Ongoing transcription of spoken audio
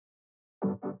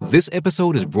This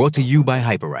episode is brought to you by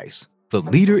Hyperice, the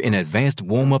leader in advanced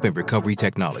warm-up and recovery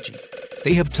technology.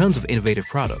 They have tons of innovative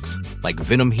products, like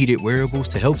Venom-heated wearables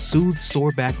to help soothe sore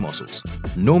back muscles,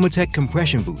 Normatec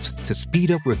compression boots to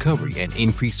speed up recovery and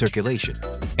increase circulation,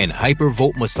 and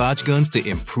Hypervolt massage guns to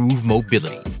improve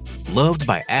mobility. Loved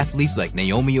by athletes like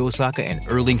Naomi Osaka and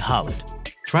Erling Haaland.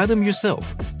 Try them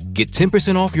yourself. Get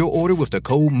 10% off your order with the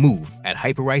code MOVE at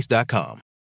hyperice.com.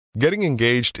 Getting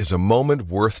engaged is a moment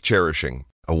worth cherishing.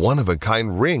 A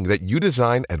one-of-a-kind ring that you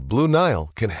design at Blue Nile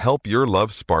can help your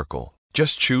love sparkle.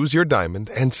 Just choose your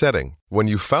diamond and setting. When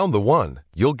you've found the one,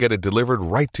 you'll get it delivered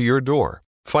right to your door.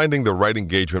 Finding the right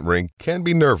engagement ring can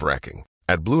be nerve-wracking.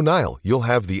 At Blue Nile, you'll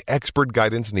have the expert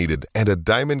guidance needed and a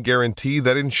diamond guarantee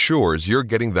that ensures you're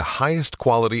getting the highest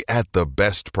quality at the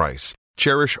best price.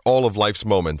 Cherish all of life's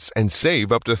moments and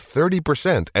save up to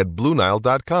 30% at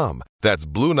BlueNile.com. That's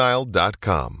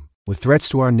BlueNile.com. With threats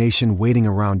to our nation waiting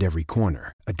around every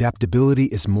corner, adaptability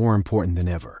is more important than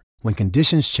ever. When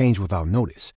conditions change without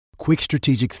notice, quick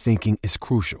strategic thinking is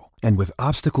crucial. And with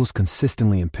obstacles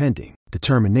consistently impending,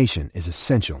 determination is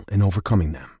essential in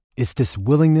overcoming them. It's this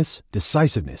willingness,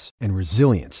 decisiveness, and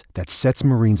resilience that sets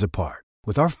Marines apart.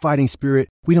 With our fighting spirit,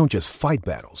 we don't just fight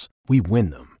battles, we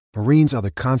win them. Marines are the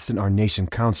constant our nation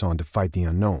counts on to fight the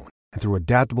unknown. And through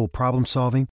adaptable problem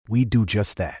solving, we do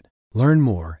just that. Learn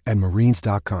more at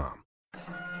marines.com.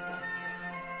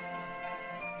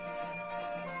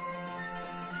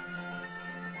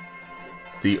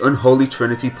 The Unholy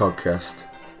Trinity Podcast.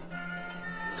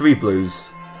 3 Blues,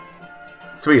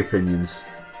 3 Opinions,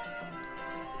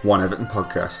 1 Everton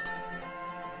Podcast.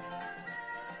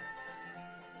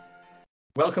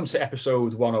 Welcome to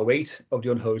episode 108 of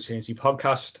the Unholy Trinity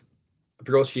Podcast,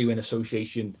 brought to you in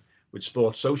association with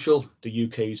Sports Social, the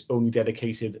UK's only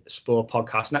dedicated sport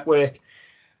podcast network,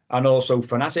 and also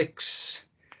Fanatics.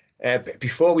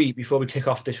 Before we kick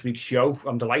off this week's show,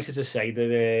 I'm delighted to say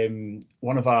that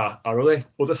one of our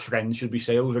other friends, should we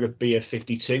say, over at Beer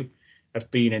 52, have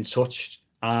been in touch,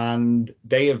 and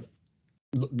they have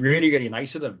really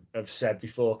nice of them have said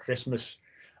before Christmas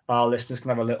our listeners can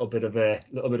have a little bit of a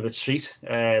treat,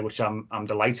 which I'm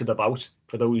delighted about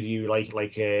for those of you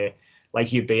like your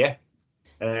beer.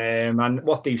 And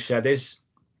what they've said is,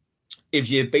 if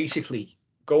you basically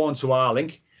go onto our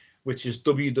link, which is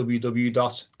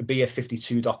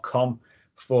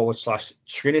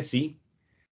www.beer52.com/Trinity,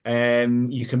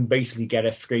 you can basically get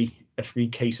a free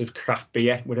case of craft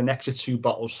beer with an extra 2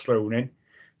 bottles thrown in,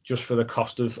 just for the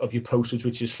cost of your postage,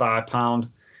 which is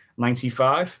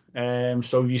 £5.95.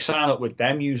 So if you sign up with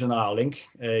them using our link,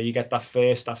 you get that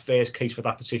first case for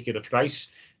that particular price.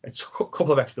 It's a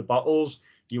couple of extra bottles.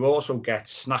 You also get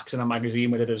snacks and a magazine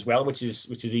with it as well, which is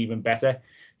even better.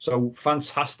 So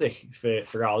fantastic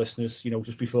for our listeners,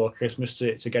 just before Christmas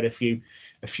to get a few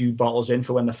bottles in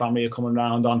for when the family are coming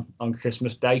around on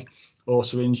Christmas Day, or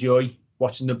to enjoy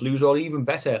watching the Blues, or even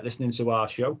better, listening to our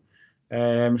show.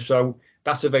 So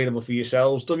that's available for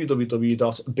yourselves.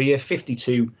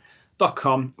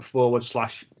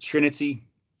 www.beer52.com/Trinity.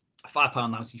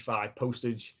 £5.95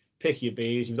 postage. Pick your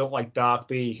beers. If you don't like dark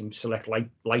beer, you can select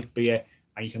light beer,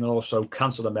 and you can also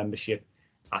cancel the membership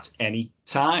at any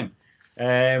time.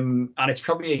 And it's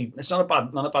not a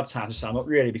bad time to sign up,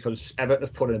 really, because Everton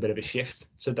have put in a bit of a shift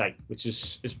today, which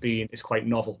is quite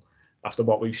novel after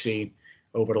what we've seen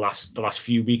over the last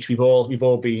few weeks. We've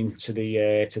all been to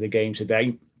the game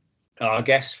today. Our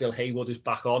guest Phil Haywood is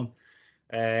back on.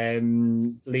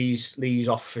 Lee's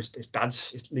off.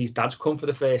 Lee's dad's come for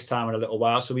the first time in a little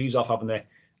while, so he's off having a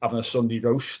Sunday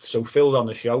roast. So Phil's on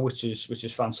the show, which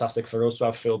is fantastic for us to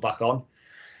have Phil back on.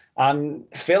 And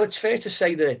Phil, it's fair to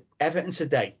say that Everton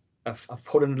today have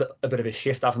put in a bit of a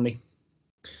shift, haven't they?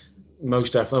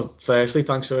 Most definitely. Firstly,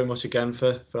 thanks very much again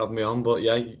for having me on. But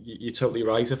yeah, you're totally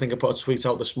right. I think I put a tweet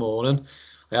out this morning.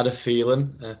 I had a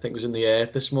feeling, I think it was in the air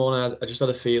this morning, I just had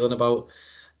a feeling about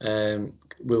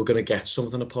we were going to get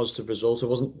something, a positive result. I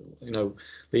wasn't,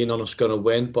 leaning on us going to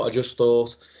win, but I just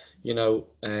thought, we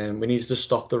needed to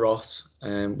stop the rot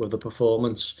with the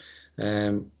performance.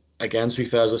 Again, to be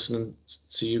fair, I was listening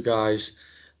to you guys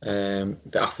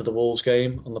after the Wolves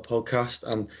game on the podcast,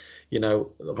 and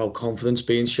about confidence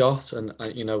being shot, and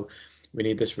we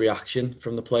need this reaction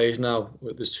from the players now.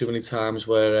 There's too many times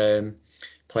where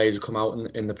players have come out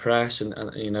in the press and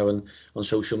on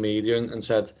social media and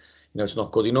said it's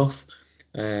not good enough.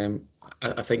 I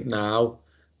think now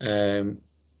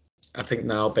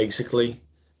basically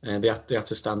they had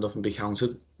to stand up and be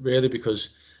counted, really, because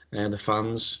the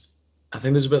fans. I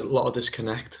think there's a lot of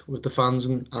disconnect with the fans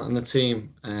and the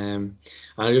team. And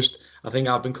I think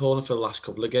I've been calling for the last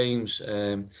couple of games.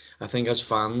 I think as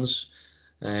fans,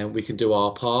 we can do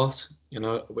our part.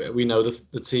 We know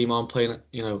the team aren't playing,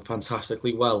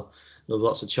 fantastically well. There's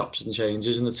lots of chops and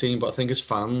changes in the team, but I think as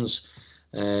fans,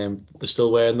 they're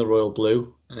still wearing the royal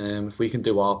blue. If we can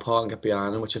do our part and get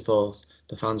behind them, which I thought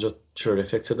the fans were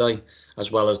terrific today,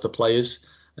 as well as the players,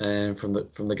 from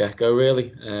the get go.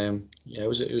 Really, it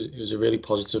was a really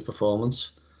positive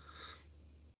performance.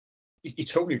 You're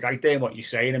totally right there in what you're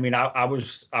saying. I mean, I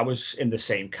was in the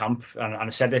same camp, and I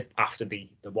said it after the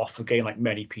Watford game, like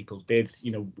many people did.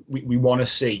 We want to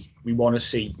see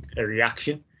a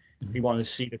reaction. We want to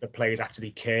see that the players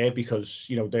actually care, because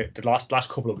the last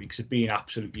couple of weeks have been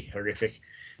absolutely horrific.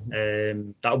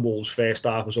 That Wolves first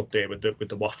half was up there with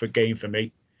the Watford game for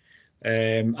me,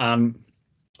 and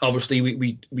obviously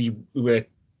we were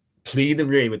pleading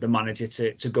really with the manager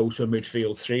to go to a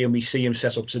midfield three, and we see him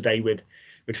set up today with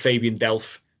Fabian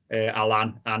Delph,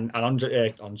 Alan, and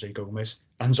Andre Gomez,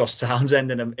 and Josh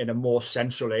Townsend in a more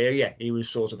central area. He was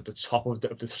sort of at the top of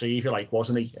the three, if you like,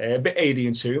 wasn't he? A bit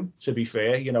alien to him, to be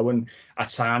fair, and at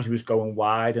times he was going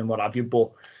wide and what have you.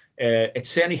 But it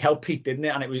certainly helped Pete, didn't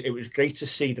it? And it was great to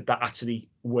see that actually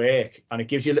worked, and it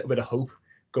gives you a little bit of hope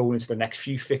going into the next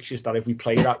few fixtures, that if we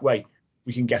play that way,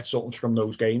 we can get something from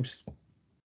those games.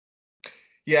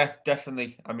 Yeah,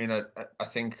 definitely. I mean, I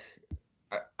think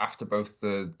after both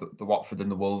the Watford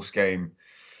and the Wolves game,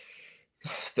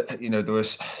 there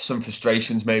was some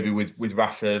frustrations maybe with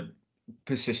Rafa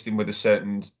persisting with a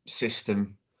certain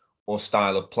system or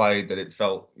style of play, that it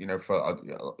felt, for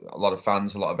a lot of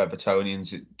fans, a lot of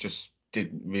Evertonians, it just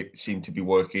didn't seem to be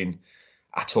working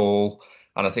at all.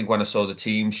 And I think when I saw the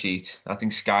team sheet, I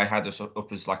think Sky had us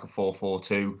up as like a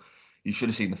 4-4-2. You should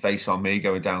have seen the face on me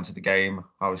going down to the game.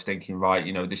 I was thinking, right,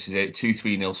 this is it,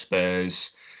 2-3-0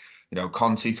 Spurs.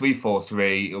 Conte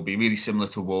 3-4-3. It'll be really similar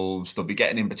to Wolves. They'll be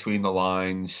getting in between the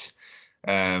lines.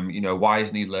 Why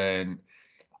hasn't he learned?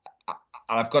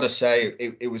 And I've got to say,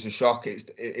 it was a shock.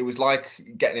 It was like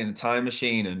getting in a time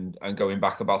machine and going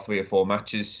back about 3 or 4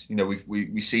 matches.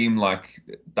 We seem like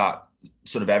that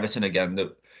sort of Everton again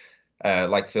that,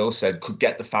 like Phil said, could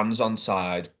get the fans on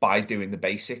side by doing the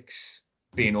basics,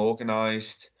 being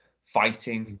organised,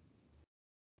 fighting,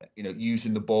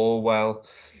 using the ball well.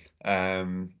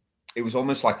 It was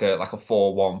almost like a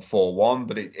 4-1-4-1,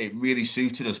 but it really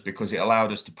suited us because it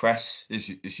allowed us to press, as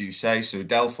you say. So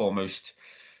Delph almost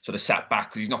sort of sat back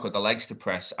because he's not got the legs to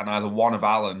press, and either one of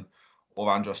Alan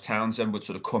or Andros Townsend would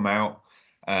sort of come out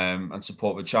and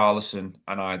support Richarlison,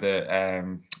 and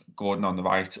either Gordon on the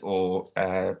right or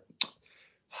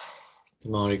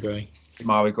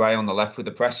Demarai Gray on the left with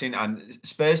the pressing. And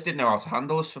Spurs didn't know how to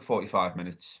handle us for 45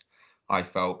 minutes, I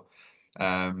felt.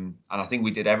 And I think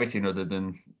we did everything other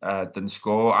than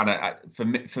score. And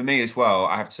for me as well,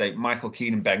 I have to say, Michael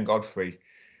Keane and Ben Godfrey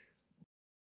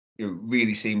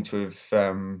really seemed to have,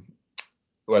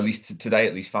 well, at least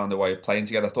today, found a way of playing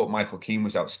together. I thought Michael Keane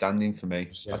was outstanding for me.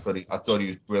 Yeah. I thought he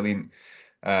was brilliant.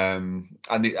 And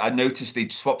I noticed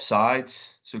they'd swap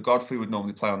sides. So Godfrey would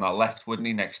normally play on that left, wouldn't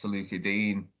he, next to Luca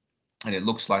Dean? And it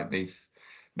looks like they've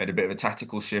made a bit of a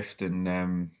tactical shift,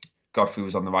 and Godfrey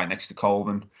was on the right next to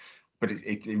Coleman. But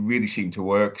it really seemed to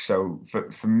work. So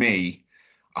for me,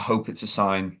 I hope it's a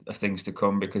sign of things to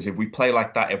come, because if we play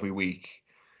like that every week,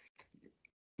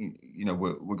 we're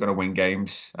going to win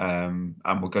games, and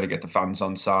we're going to get the fans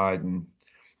on side. And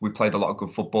we played a lot of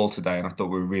good football today, and I thought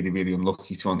we were really, really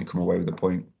unlucky to only come away with a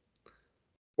point.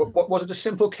 What was it a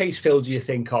simple case, Phil, do you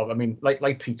think of? I mean,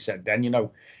 like Pete said then,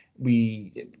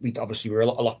 we obviously were a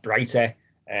lot brighter.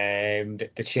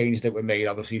 The change that were made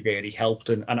obviously really helped,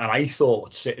 and I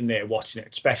thought sitting there watching it,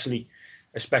 especially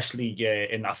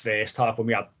in that first half when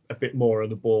we had a bit more of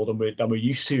the ball than we're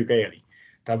used to, really,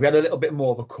 that we had a little bit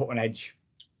more of a cutting edge,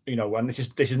 and this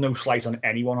is no slight on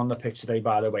anyone on the pitch today,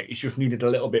 by the way. It's just needed a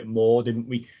little bit more, didn't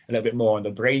we? A little bit more on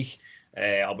the break.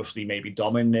 Obviously maybe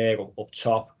Dom in there up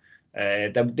top.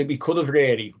 Then we could have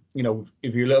really,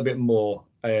 if you're a little bit more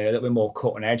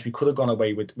cutting edge, we could have gone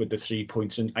away with the 3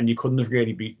 points, and you couldn't have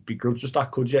really begrudged us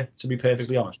that, could you, to be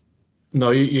perfectly honest? No,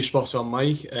 you're spot on,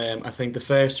 Mike. I think the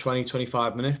first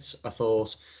 20-25 minutes, I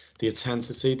thought the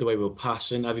intensity, the way we were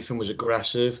passing, everything was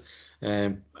aggressive.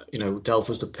 Delph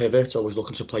was the pivot, always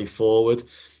looking to play forward.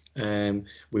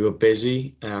 We were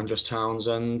busy. Andros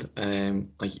Townsend,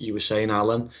 like you were saying,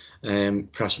 Alan,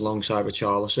 press alongside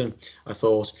Richarlison. I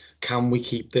thought, can we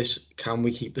keep this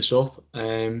up?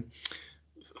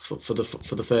 For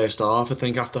the first half, I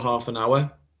think after half an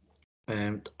hour,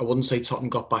 I wouldn't say Tottenham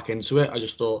got back into it. I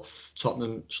just thought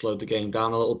Tottenham slowed the game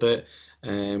down a little bit,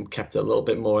 kept it a little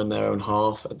bit more in their own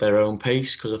half at their own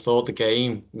pace, because I thought the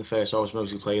game in the first half was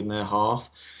mostly played in their half.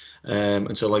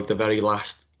 until like the very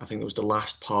last. I think it was the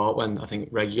last part when I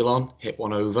think Reguilon hit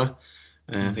one over.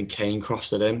 I think Kane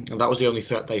crossed it in, and that was the only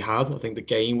threat they had. I think the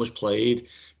game was played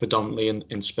predominantly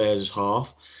in Spurs'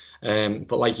 half.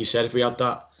 But like you said, if we had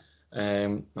that,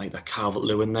 like that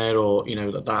Calvert-Lewin there, or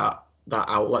that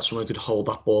outlet, someone could hold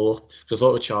that ball up. Because I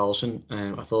thought with Charleston,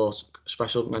 I thought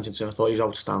special mention to him. I thought he was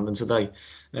outstanding today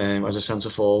as a centre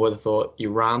forward. I thought he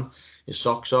ran his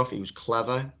socks off. He was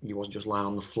clever. He wasn't just lying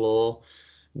on the floor.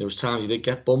 There was times he did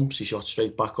get bumps. He shot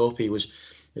straight back up.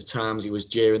 There's times he was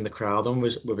jeering the crowd on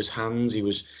with his hands. He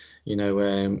was,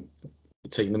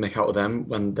 taking the mick out of them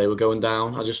when they were going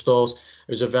down. I just thought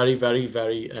it was a very, very,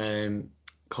 very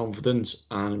confident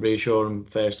and reassuring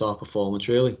first half performance,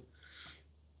 really.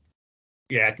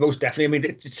 Yeah, most definitely. I mean,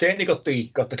 it certainly got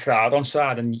the crowd on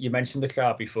side, and you mentioned the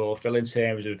crowd before, Phil, in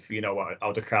terms of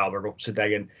how the crowd were up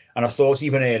today, and I thought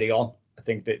even early on, I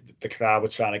think that the crowd were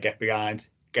trying to get behind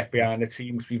the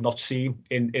team, which we've not seen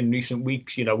in recent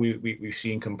weeks. We've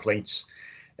seen complaints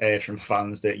from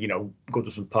fans that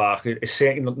Goodison Park is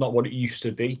certainly not what it used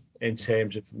to be in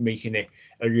terms of making it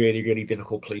a really, really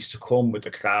difficult place to come with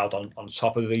the crowd on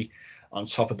top of the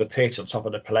pitch, on top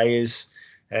of the players.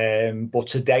 But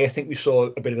today, I think we saw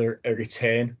a bit of a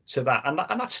return to that, and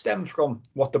that stemmed from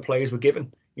what the players were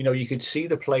given. You could see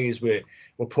the players were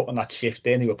putting that shift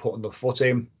in. They were putting the foot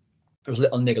in. There was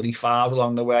little niggly fouls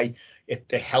along the way.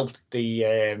 It helped the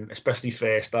especially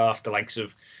first half. The likes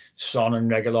of Son and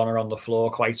Reguilon are on the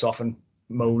floor quite often,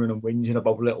 moaning and whinging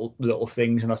about little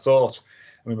things. And I thought,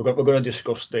 we're going to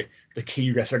discuss the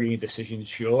key refereeing decisions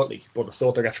shortly, but I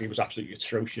thought the referee was absolutely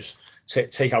atrocious.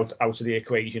 Take out of the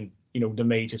equation, the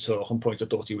major talking points. I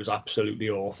thought he was absolutely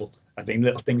awful. I think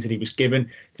little things that he was given,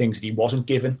 things that he wasn't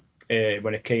given,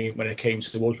 when it came to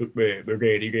us, were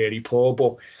really, really poor.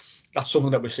 But that's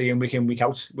something that we're seeing week in, week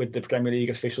out with the Premier League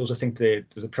officials. I think they're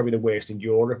probably the worst in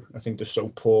Europe. I think they're so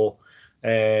poor.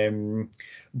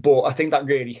 But I think that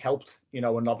really helped,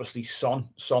 and obviously Son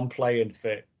playing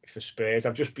for Spurs.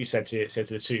 I've just said to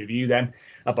the two of you then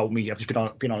about me. I've just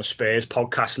been on a Spurs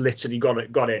podcast. Literally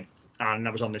got in, and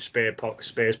I was on the Spurs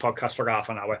podcast for half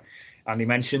an hour, and they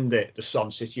mentioned the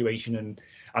Son situation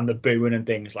and the booing and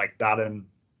things like that. And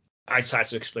I tried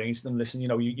to explain to them, listen,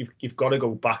 you've got to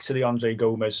go back to the Andre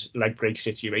Gomez leg break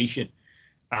situation,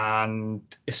 and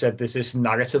it said there's this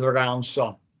narrative around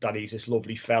Son that he's this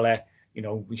lovely fella.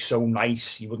 He's so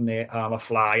nice, he wouldn't harm a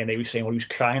fly, and they were saying, well, he was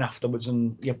crying afterwards,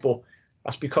 and yeah, but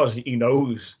that's because he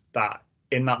knows that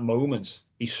in that moment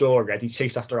he saw already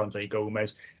chased after Andre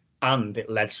Gomez, and it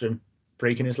led to him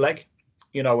breaking his leg.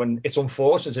 And it's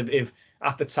unfortunate if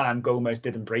at the time Gomez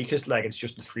didn't break his leg, it's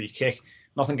just a free kick.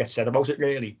 Nothing gets said about it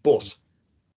really, but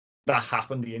that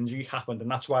happened. The injury happened, and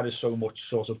that's why there's so much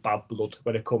sort of bad blood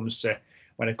when it comes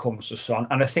to Son.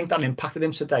 And I think that impacted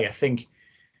him today. I think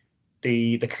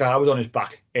the crowd was on his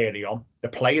back early on. The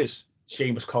players,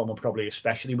 Seamus Coleman probably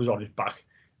especially, was on his back.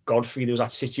 Godfrey, there was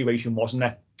that situation, wasn't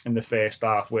there, in the first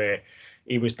half where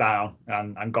he was down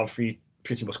and Godfrey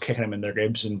pretty much kicking him in the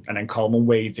ribs, and then Coleman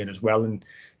wades in as well. And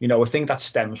I think that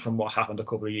stems from what happened a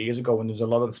couple of years ago, and there's a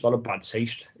lot of bad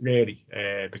taste really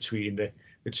between the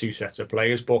two sets of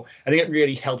players. But I think it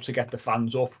really helped to get the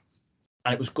fans up,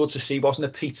 and it was good to see, wasn't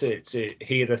it, Pete, to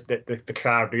hear the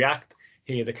crowd react,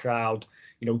 hear the crowd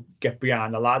get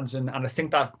behind the lads, and I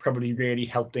think that probably really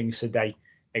helped things today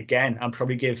again, and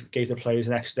probably gave the players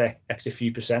an extra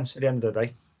few percent at the end of the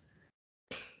day.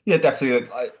 Yeah, definitely.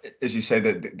 As you say,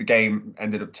 the game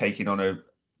ended up taking on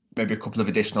maybe a couple of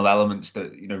additional elements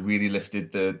that really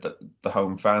lifted the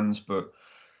home fans. But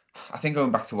I think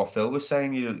going back to what Phil was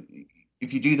saying,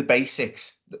 if you do the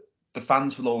basics, the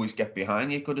fans will always get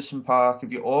behind you at Goodison Park.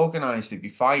 If you're organised, if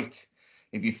you fight,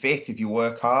 if you're fit, if you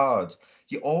work hard,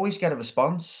 you always get a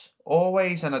response.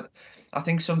 Always. And I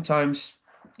think sometimes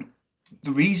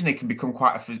the reason it can become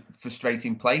quite a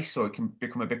frustrating place, or it can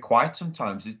become a bit quiet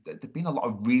sometimes, is that there've been a lot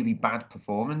of really bad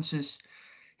performances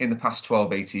in the past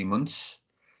 12, 18 months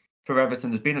for Everton.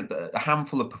 There's been a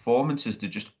handful of performances that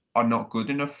just are not good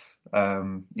enough.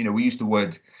 We used the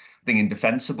word, I think,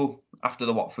 indefensible after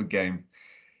the Watford game.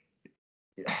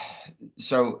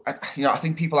 So, I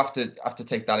think people have to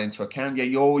take that into account. Yeah,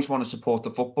 you always want to support the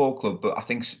football club, but I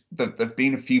think there've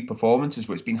been a few performances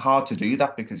where it's been hard to do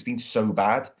that because it's been so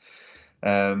bad.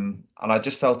 And I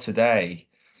just felt today,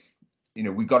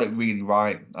 we got it really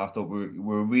right. I thought we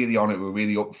were really on it. We were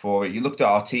really up for it. You looked at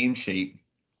our team sheet,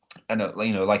 and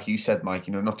like you said, Mike,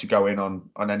 not to go in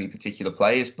on any particular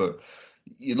players, but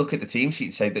you look at the team sheet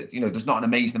and say that there's not an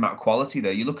amazing amount of quality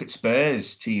there. You look at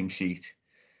Spurs' team sheet.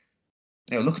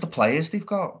 Look at the players they've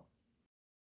got.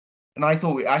 And I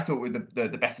thought we were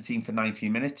the better team for 90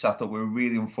 minutes. I thought we were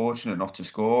really unfortunate not to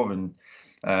score, and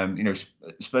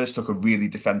Spurs took a really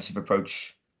defensive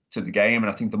approach to the game. And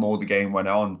I think the more the game went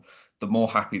on, the more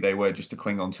happy they were just to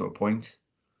cling on to a point.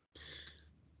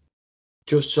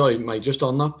 Sorry, mate, just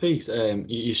on that piece,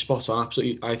 you spot on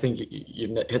absolutely. I think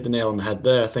you've hit the nail on the head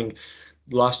there. I think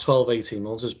the last 12, 18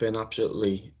 months has been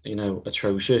absolutely,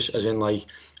 atrocious. As in, like,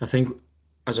 I think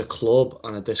as a club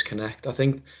and a disconnect, I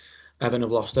think Everton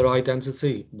have lost their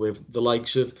identity with the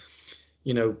likes of,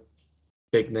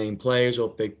 big name players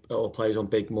or players on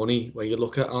big money. Where you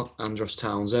look at Andros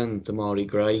Townsend, Damari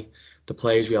Gray, the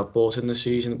players we have bought in this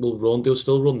season will run. They'll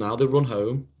still run now. They'll run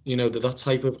home. They're that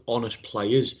type of honest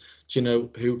players.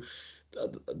 Who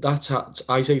that's how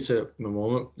I say to my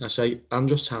mum. I say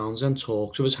Andros Townsend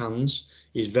talks with his hands.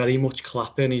 He's very much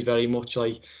clapping. He's very much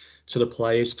like to the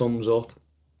players, thumbs up.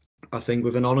 I think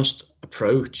with an honest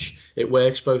approach, it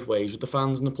works both ways with the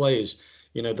fans and the players.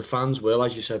 The fans will,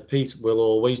 as you said, Pete, will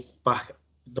always back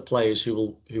the players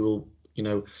who will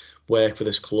work for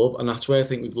this club, and that's where I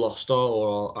think we've lost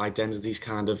our identity's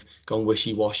kind of gone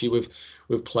wishy-washy with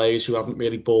players who haven't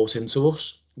really bought into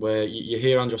us. Where you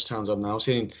hear Andros Townsend now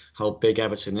saying how big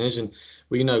Everton is, and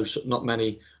we know not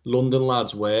many London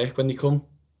lads work when they come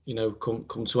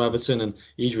to Everton, and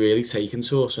he's really taken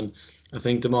to us. And I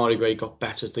think Damari Gray got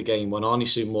better as the game went on. You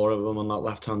see more of him on that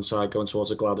left-hand side going towards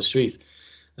the Gladys Street.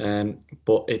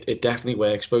 But it definitely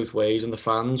works both ways, and the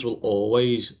fans will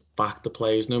always back the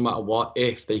players no matter what,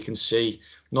 if they can see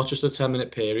not just a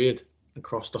 10-minute period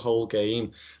across the whole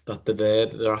game that they're there,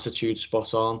 that their attitude's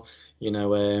spot on. I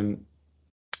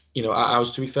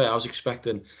was, to be fair, I was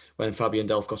expecting when Fabian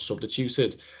Delph got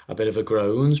substituted a bit of a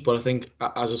groans, but I think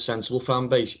as a sensible fan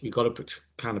base, we've got to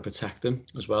kind of protect him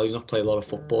as well. He's not played a lot of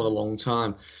football in a long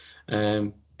time.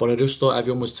 But I just thought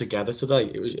everyone was together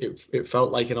today. It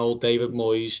felt like an old David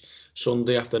Moyes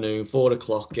Sunday afternoon, 4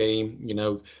 o'clock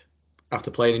game, after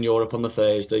playing in Europe on the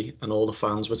Thursday, and all the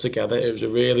fans were together. It was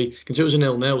because it was a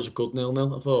 0-0, it was a good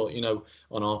 0-0, I thought,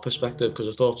 on our perspective, because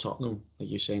I thought Tottenham, like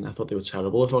you're saying, I thought they were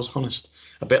terrible, if I was honest.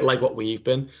 A bit like what we've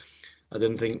been. I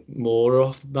didn't think Moura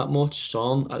off that much.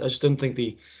 Son, I just didn't think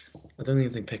I don't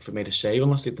even think Pickford made a save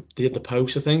unless they did the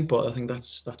post, I think. But I think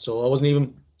that's all. I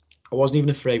wasn't even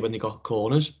afraid when they got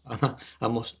corners. I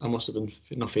must have been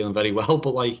not feeling very well,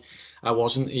 but like I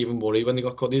wasn't even worried when they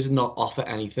got corners. They did not offer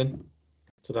anything.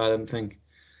 So I didn't think.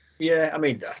 Yeah, I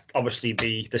mean, obviously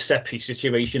the set piece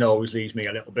situation always leaves me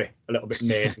a little bit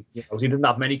near. They didn't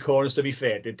have many corners, to be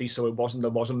fair, did they? So there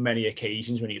wasn't many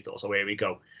occasions when you thought, "Oh, here we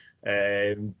go."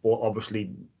 But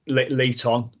obviously late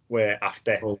on, where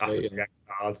after the red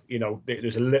card,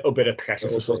 there's a little bit of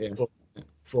pressure for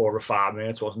 4 or 5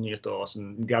 minutes, wasn't you thought?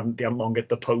 And they hadn't long at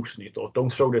the post, and you thought,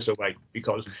 "Don't throw this away,"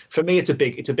 because for me it's a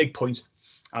big point.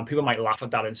 And people might laugh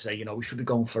at that and say, we should be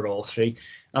going for all 3.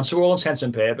 And so, all intents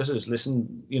and purposes,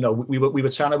 listen, we were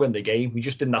trying to win the game. We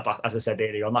just didn't have that, as I said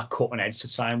earlier, on that cutting edge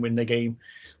to try and win the game.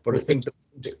 But I think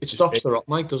it stops the rot,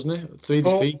 Mike, doesn't it? 3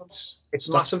 defeats. It's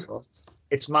massive.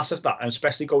 It's massive that, and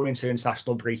especially going into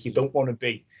international break, you don't want to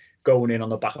be going in on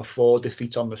the back of 4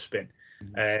 defeats on the spin,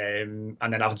 and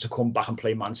then having to come back and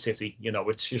play Man City.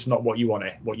 It's just not what you want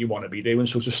to be doing.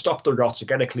 So to stop the rot, to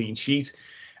get a clean sheet,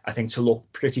 I think to look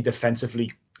pretty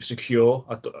defensively secure.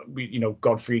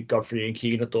 Godfrey and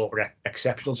Keane, I thought were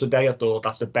exceptional today. I thought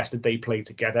that's the best that they played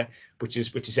together, which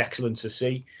is excellent to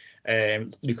see.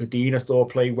 Luca Dean, I thought,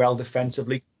 played well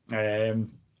defensively.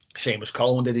 Seamus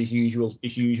Coleman did his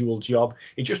usual job.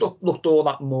 It just looked all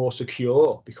that more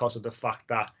secure because of the fact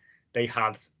that they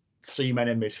had 3 men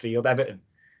in midfield, Everton.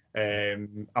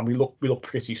 And we looked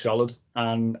pretty solid,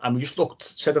 and we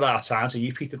just said at our time, so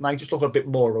you, Peter, tonight, just looked a bit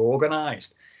more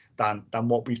organised than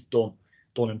what we've done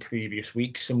in previous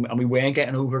weeks, and we weren't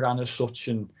getting overrun as such.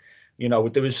 And there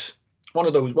was one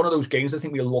of those games I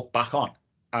think we'll look back on,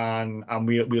 and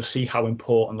we'll see how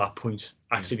important that point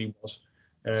actually was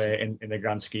in the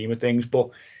grand scheme of things. But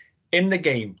in the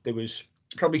game, there was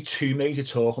probably 2 major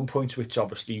talking points, which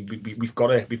obviously we've got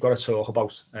to talk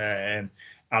about. And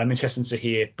I'm interested to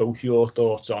hear both your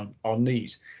thoughts on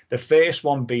these. The first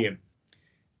one being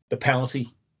the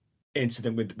penalty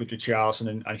incident with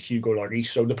Richarlison and Hugo Lloris.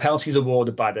 So the penalties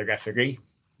awarded by the referee.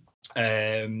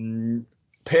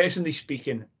 Personally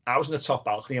speaking, I was in the top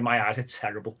balcony and my eyes are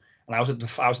terrible. And I was at the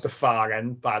far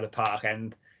end, by the park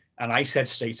end, and I said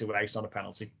straight away it's not a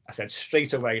penalty. I said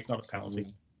straight away it's not a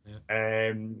penalty.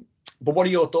 Yeah. But what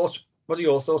are your thoughts? What are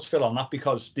your thoughts, Phil, on that?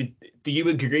 Because do you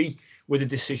agree with the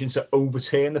decision to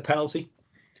overturn the penalty?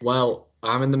 Well,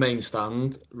 I'm in the main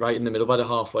stand, right in the middle by the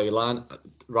halfway line,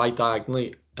 right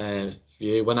diagonally.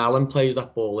 When Alan plays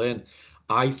that ball in,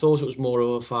 I thought it was more of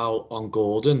a foul on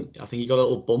Gordon. I think he got a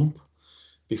little bump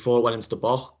before it went into the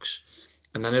box,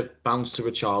 and then it bounced to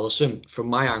Richarlison. From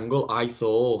my angle, I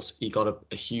thought he got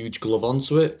a huge glove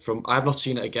onto it. I've not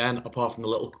seen it again, apart from the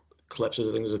little clips. I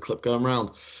think there's a clip going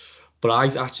around. But I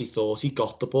actually thought he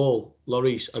got the ball,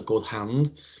 Lloris, a good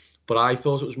hand. But I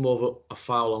thought it was more of a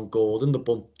foul on Gordon, the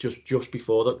bump just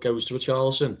before that goes to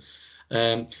Richarlison.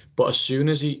 But as soon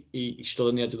as he stood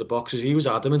on the edge of the boxes, he was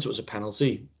adamant it was a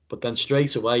penalty. But then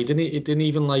straight away, he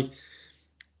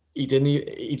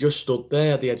just stood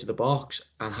there at the edge of the box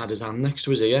and had his hand next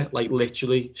to his ear, like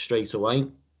literally straight away.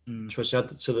 So I said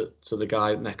to the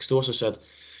guy next to us, I said,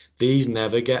 these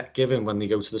never get given when they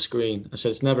go to the screen. I said,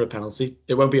 it's never a penalty.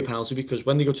 It won't be a penalty because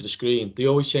when they go to the screen, they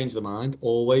always change their mind,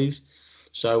 always.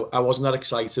 So I wasn't that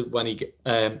excited when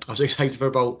I was excited for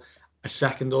about a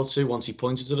second or two once he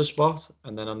pointed to the spot,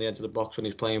 and then on the edge of the box when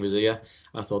he's playing with his ear,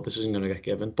 I thought this isn't going to get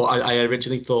given. But I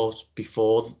originally thought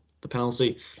before the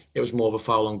penalty, it was more of a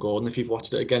foul on Gordon. If you've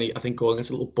watched it again, I think Gordon gets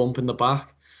a little bump in the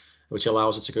back, which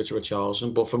allows it to go to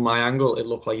Richarlison. But from my angle, it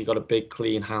looked like he got a big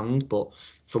clean hand. But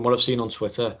from what I've seen on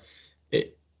Twitter,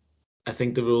 I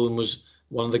think the ruling was,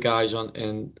 one of the guys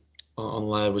on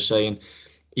live was saying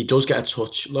he does get a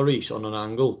touch, Lloris, on an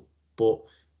angle, but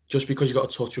just because you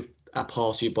got a touch with a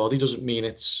part of your body doesn't mean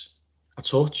it's a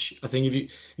touch. I think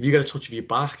if you get a touch of your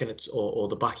back and it's or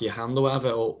the back of your hand or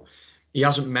whatever, or he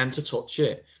hasn't meant to touch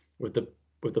it with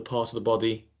the part of the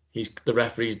body the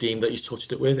referee's deemed that he's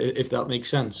touched it with, if that makes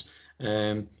sense.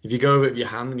 If you go with your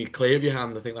hand and you clear with your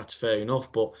hand, I think that's fair enough.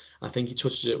 But I think he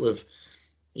touches it with,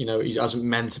 he hasn't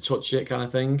meant to touch it kind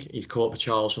of thing. He's caught for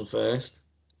Charleston first.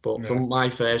 But from my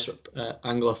first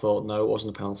angle, I thought, no, it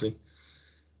wasn't a penalty.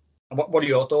 What are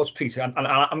your thoughts, Peter? And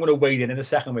I'm going to wade in a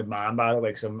second with mine, by the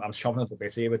way, because I'm chomping at the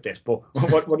bit here with this. But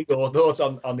what are your thoughts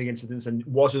on the incidents, and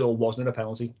was it or wasn't it a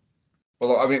penalty?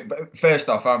 Well, I mean, first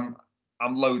off, I'm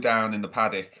low down in the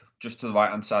paddock, just to the right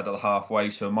hand side of the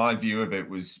halfway. So my view of it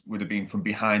would have been from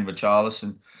behind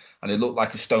Richarlison, and it looked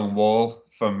like a stone wall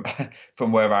from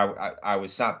where I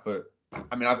was sat. But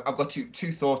I mean, I've got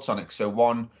two thoughts on it. So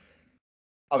one,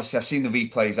 obviously, I've seen the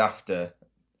replays after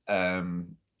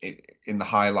in the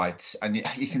highlights, and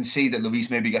you can see that Lloris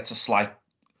maybe gets a slight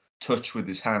touch with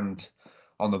his hand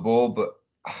on the ball. But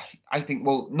I think,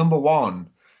 well, number one,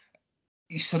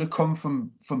 he sort of come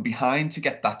from behind to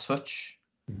get that touch.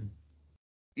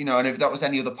 Mm-hmm. And if that was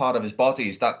any other part of his body,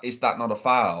 is that not a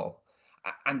foul?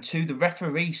 And two, the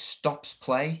referee stops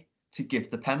play to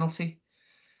give the penalty.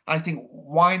 I think,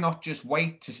 why not just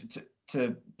wait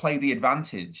to play the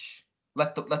advantage,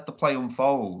 let the play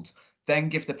unfold, then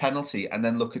give the penalty, and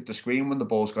then look at the screen when the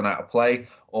ball's gone out of play,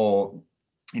 or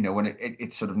when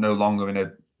it's sort of no longer in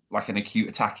an acute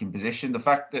attacking position. The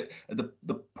fact that at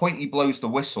the point he blows the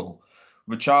whistle,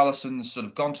 Richarlison's sort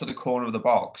of gone to the corner of the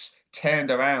box,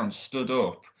 turned around, stood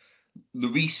up.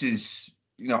 Lloris is,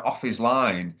 off his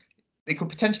line. They could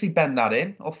potentially bend that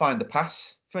in or find the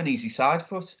pass for an easy side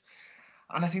foot.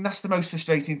 And I think that's the most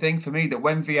frustrating thing for me, that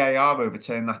when VAR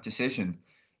overturned that decision,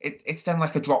 it's then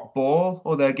like a drop ball,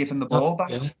 or they're giving the ball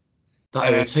back. Yeah.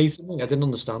 That irritated me. I didn't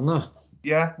understand that.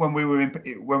 Yeah, when we were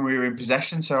in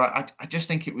possession. So I just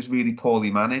think it was really poorly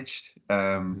managed.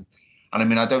 And I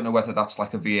mean, I don't know whether that's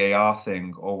like a VAR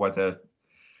thing, or whether,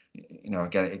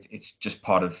 again, it's just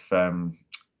part of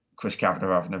Chris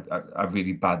Kavanagh having a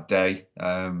really bad day.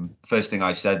 First thing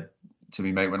I said to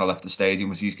me mate when I left the stadium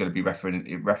was, he's going to be refereeing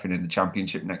in the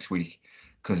Championship next week,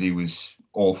 because he was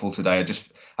awful today.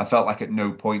 I felt like at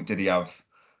no point did he have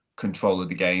control of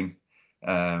the game.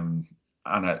 And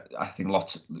I think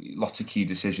lots of key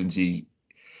decisions he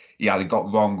either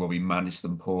got wrong or he managed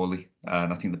them poorly.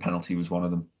 And I think the penalty was one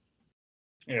of them.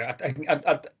 Yeah,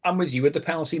 I'm with you with the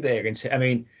penalty there. I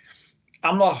mean,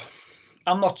 I'm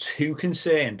not too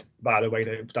concerned by the way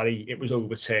that it was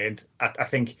overturned. I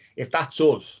think if that's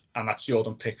us and that's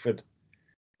Jordan Pickford,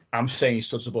 I'm saying he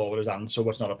studs the ball with his hand, so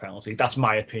it's not a penalty. That's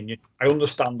my opinion. I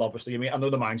understand, obviously. I mean, I know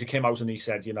the manager came out and he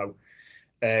said,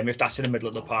 if that's in the middle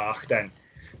of the park, then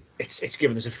it's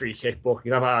given us a free kick. But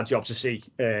you'd have a hard job to see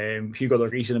Hugo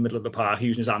Lloris in the middle of the park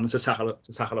using his hands to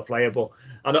tackle a player. But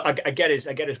I get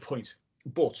his point.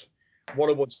 But what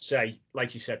I would say,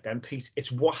 like you said then, Pete,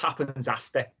 it's what happens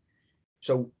after.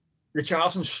 So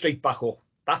Richarlison's straight back up.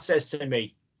 That says to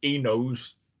me, he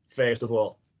knows, first of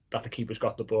all, that the keeper's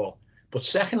got the ball. But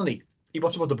secondly, he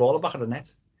wants to put the ball back of the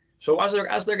net. So as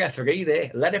the referee there,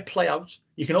 let it play out.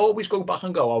 You can always go back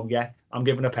and go, oh yeah, I'm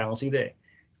giving a penalty there.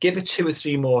 Give it 2 or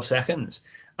 3 more seconds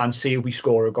and see if we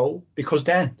score a goal. Because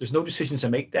then there's no decision to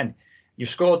make then. You've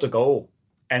scored the goal,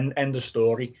 end of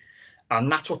story.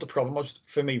 And that's what the problem was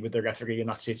for me with the referee in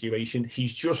that situation.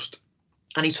 He's just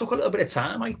And he took a little bit of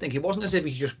time, I think. It wasn't as if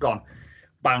he's just gone,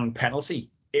 bang, penalty.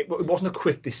 It wasn't a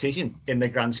quick decision in the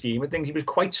grand scheme of things. He was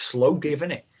quite slow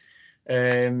giving it.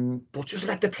 But just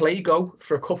let the play go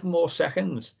for a couple more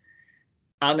seconds.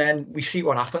 And then we see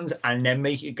what happens and then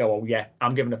make it go, oh, yeah,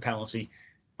 I'm giving a penalty.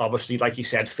 Obviously, like you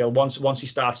said, Phil, once he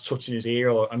starts touching his ear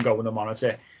and going to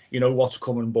monitor, you know what's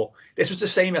coming. But this was the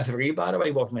same referee, by the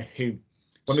way, wasn't it? Who,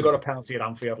 when we got a penalty at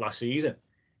Anfield last season,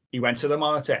 he went to the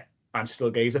monitor and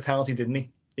still gave the penalty, didn't he?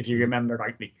 If you remember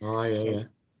rightly. Oh, yeah,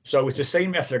 So it's the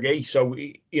same referee. So,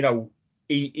 he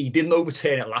didn't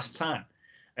overturn it last time.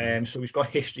 So he's got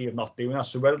history of not doing that.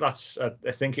 So whether that's,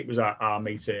 I think it was our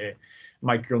mate,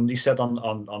 Mike Grundy said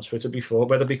on Twitter before,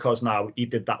 whether because now he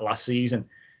did that last season,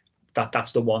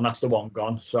 that's the one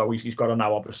gone. So he's got to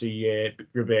now obviously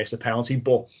reverse the penalty.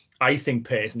 But I think,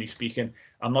 personally speaking,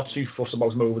 I'm not too fussed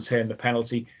about him overturning the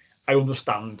penalty. I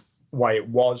understand why it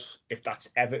was. If that's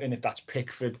Everton, if that's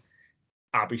Pickford,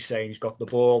 I'll be saying he's got the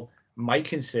ball. My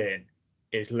concern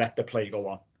is let the play go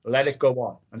on. Let it go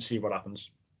on and see what happens.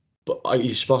 But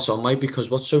you're spot on, mate, because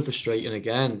what's so frustrating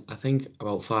again, I think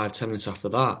about 5-10 minutes after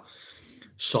that,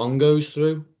 Son goes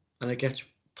through and it gets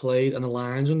played and the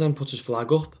linesman then puts his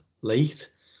flag up late,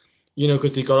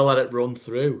 because they've got to let it run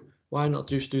through. Why not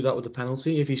just do that with the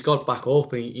penalty? If he's got back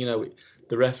up and,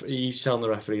 the referee, he's telling the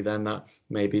referee then that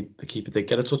maybe the keeper did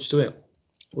get a touch to it.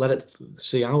 Let it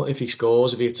see out. If he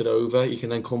scores, if he hits it over, you can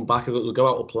then come back and it'll go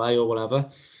out of play or whatever.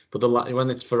 But when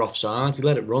it's for offside, they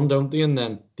let it run, don't they? And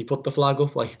then they put the flag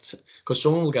up, because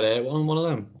someone will get hit on one of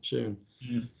them soon.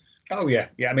 Mm. Oh, yeah.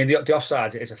 I mean, the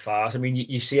offside is a farce. I mean,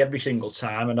 you see every single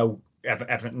time. I know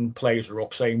Everton players are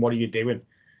up saying, what are you doing?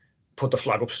 Put the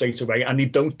flag up straight away. And they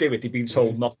don't do it. They've been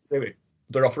told not to do it.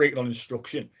 They're operating on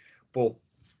instruction. But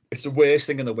it's the worst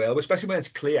thing in the world, especially when it's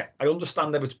clear. I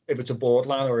understand if it's a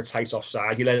borderline or a tight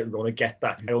offside, you let it run and get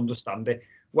that. I understand it.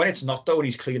 When it's not, though, and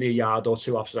he's clearly a yard or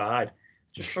two offside,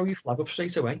 just throw your flag up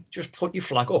straight away. Just put your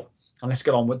flag up and let's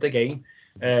get on with the game.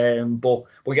 But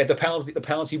we get the penalty. The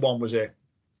penalty one was a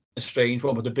strange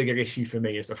one, but the bigger issue for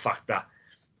me is the fact that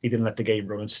he didn't let the game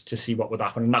run to see what would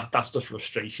happen, and that's the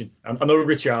frustration. And I know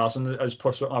Richarlison has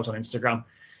put something out on Instagram,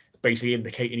 basically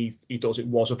indicating he thought it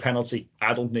was a penalty.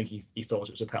 I don't think he thought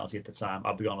it was a penalty at the time,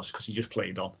 I'll be honest, because he just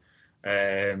played on.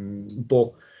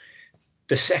 But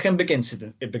the second big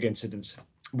incident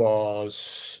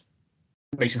was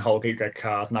Mason Holgate red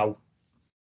card. Now,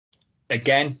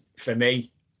 again, for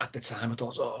me, at the time, I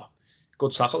thought, oh,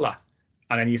 good tackle that.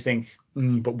 And then you think,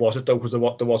 but was it though? Because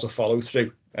there was a follow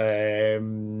through.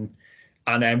 And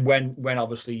then when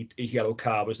obviously his yellow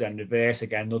card was then reversed,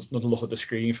 again, another look at the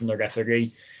screen from the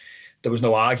referee, there was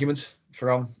no argument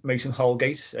from Mason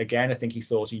Holgate. Again, I think he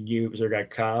thought he knew it was a red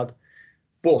card.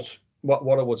 But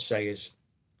what I would say is,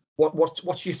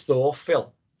 what's your thought,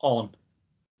 Phil, on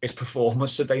his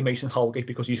performance today, Mason Holgate?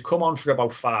 Because he's come on for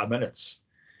about 5 minutes.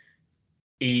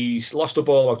 He's lost the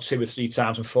ball about 2 or 3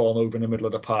 times and fallen over in the middle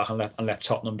of the park and let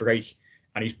Tottenham break.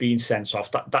 And he's been sent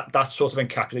off. That sort of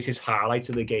encapsulates his highlight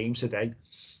of the game today.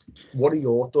 What are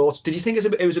your thoughts? Did you think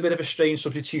it was a bit of a strange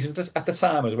substitution at the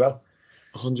time as well?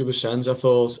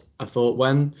 100%. I thought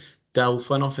when Delph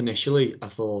went off initially, I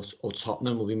thought,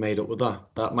 Tottenham will be made up with that.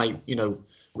 That might,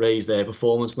 raise their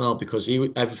performance now, because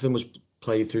everything was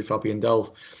played through Fabian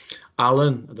Delph.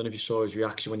 Alan, I don't know if you saw his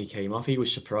reaction when he came off. He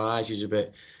was surprised. He was a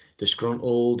bit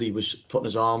disgruntled. He was putting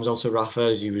his arms out to Rafa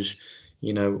as he was,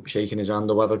 shaking his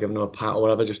hand or whatever, giving him a pat or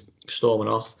whatever, just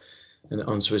storming off and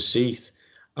onto his seat.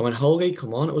 And when Holgate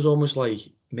come on, it was almost like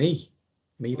me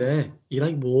there. He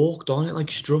walked on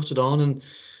it, strutted on, and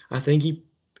I think he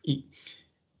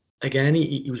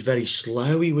was very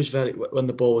slow. He was when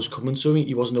the ball was coming to him,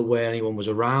 he wasn't aware anyone was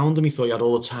around him. He thought he had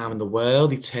all the time in the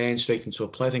world. He turned straight into a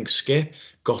play. I think Skip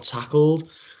got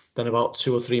tackled. Then about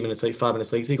 2 or 3 minutes later, 5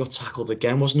 minutes later, he got tackled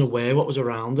again. Wasn't aware what was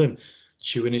around him,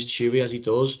 chewing his chewy as he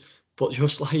does, but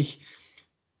just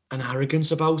an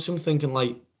arrogance about him, thinking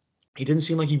he didn't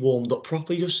seem like he warmed up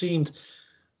properly. He just seemed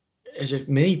as if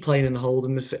me playing and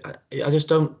holding the.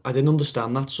 I didn't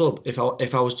understand that sub. If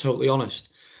I was totally honest,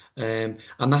 and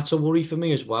that's a worry for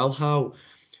me as well. How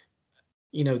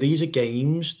these are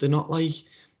games. They're not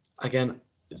again.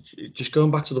 Just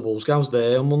going back to the Wolves, I was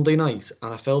there on Monday night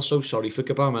and I felt so sorry for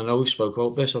Gabam. I know we spoke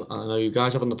about this, and I know you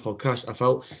guys have on the podcast. I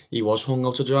felt he was hung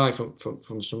out to dry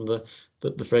from some of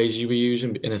the phrases you were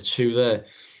using in a 2 there.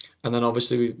 And then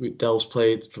obviously Delph's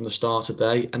played from the start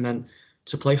today, and then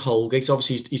to play Holgate,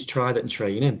 obviously he's tried it in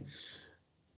training.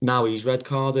 Now he's red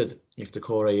carded, if the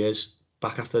core is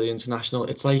back after the international.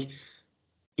 It's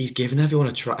he's giving everyone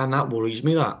a try, and that worries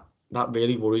me. That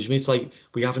really worries me. It's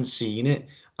we haven't seen it,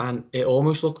 and it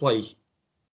almost looked like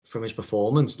from his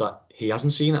performance that he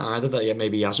hasn't seen it either, that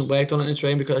maybe he hasn't worked on it in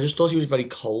training, because I just thought he was very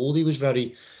cold. He was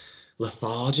very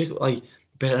lethargic, like a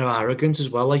bit of arrogance as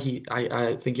well. Like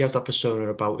I think he has that persona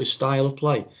about his style of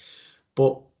play.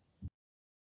 But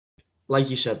like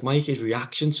you said, Mike, his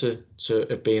reaction to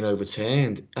it being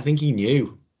overturned, I think he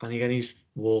knew, and again he's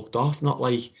walked off. Not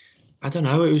like, I don't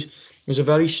know. It was a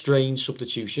very strange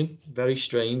substitution, very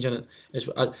strange, and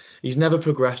he's never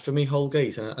progressed for me,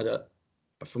 Holgate. And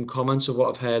from comments of what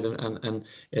I've heard and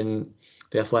in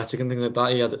the Athletic and things like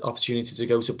that, he had the opportunity to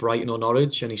go to Brighton or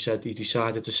Norwich, and he said he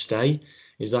decided to stay.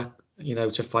 Is that,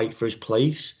 to fight for his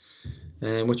place?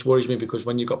 Which worries me, because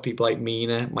when you've got people like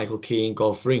Mina, Michael Keane,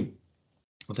 Godfrey,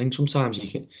 I think sometimes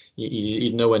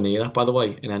he's nowhere near that, by the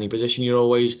way, in any position.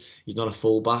 He's not a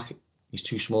full-back. He's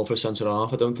too small for a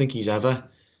centre-half. I don't think he's ever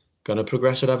going to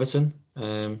progress at Everton. I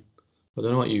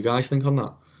don't know what you guys think on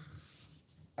that.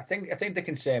 I think the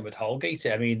concern with Holgate,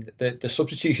 I mean, the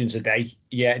substitution today,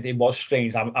 yeah, it was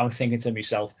strange. I'm thinking to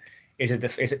myself,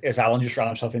 is Alan just ran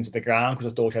himself into the ground?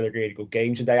 Because I thought he had a really good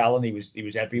game today, Alan. He was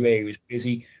everywhere. He was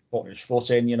busy, putting his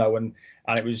foot in, and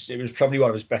it was probably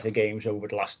one of his better games over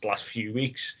the last few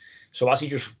weeks. So as he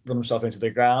just run himself into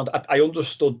the ground, I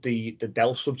understood the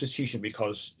Delph substitution,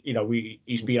 because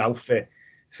he's been out for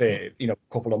a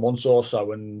couple of months or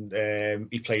so, and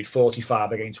he played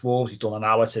 45 against Wolves. He's done an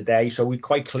hour today, so we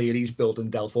quite clearly he's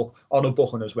building Delph up on a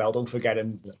booking as well. Don't forget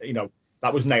him.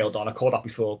 That was nailed on. I called that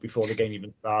before the game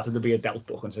even started, to be a Delph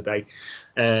booking today.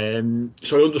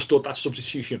 So I understood that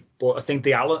substitution, but I think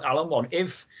the Alan one,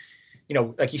 if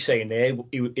like you're saying there,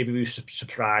 if he was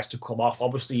surprised to come off,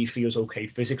 obviously he feels okay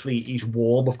physically. He's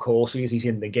warm, of course he is. He's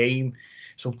in the game.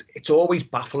 So it's always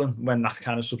baffling when that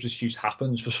kind of substitute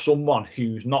happens for someone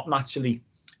who's not naturally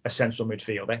a central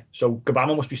midfielder. So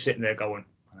Gabama must be sitting there going,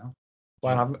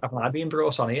 why haven't I been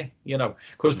brought on here?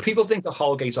 Because people think that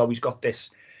Holgate's always got this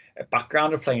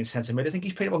background of playing centre mid. I think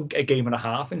he's played about a game and a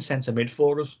half in centre mid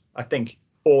for us, I think,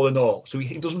 all in all. So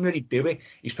he doesn't really do it.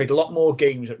 He's played a lot more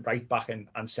games at right back and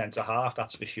centre half,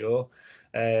 that's for sure.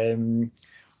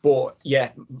 But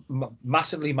yeah,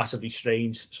 massively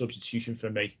strange substitution for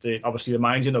me. Obviously, the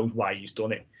manager knows why he's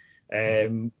done it.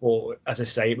 But as I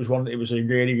say, it was a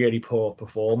really, really poor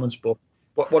performance. But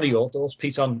what are your thoughts,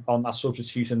 Pete, on that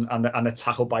substitution and the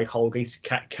tackle by Holgate?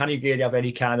 Can you really have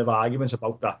any kind of arguments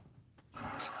about that?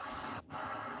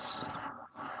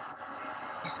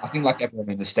 I think, like everyone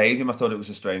in the stadium, I thought it was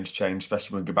a strange change,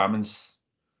 especially when Gabama's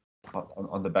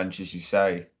on the bench, as you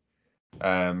say.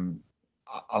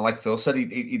 Like Phil said,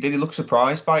 he did look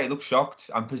surprised by it. He looked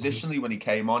shocked. And positionally, when he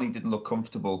came on, he didn't look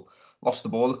comfortable. Lost the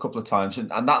ball a couple of times. And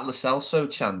that Lo Celso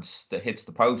chance that hits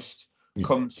the post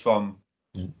comes from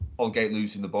Holgate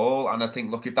losing the ball. And I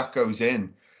think, look, if that goes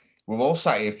in, we're all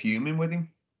sat here fuming with him,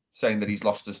 saying that he's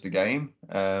lost us the game.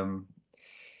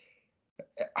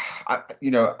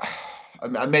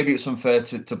 Maybe it's unfair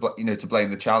to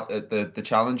blame the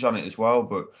challenge on it as well,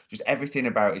 but just everything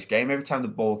about his game. Every time the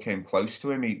ball came close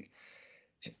to him,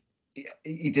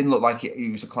 he didn't look like he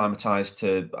was acclimatized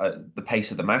to the pace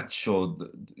of the match or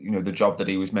the job that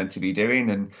he was meant to be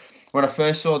doing. And when I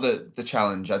first saw the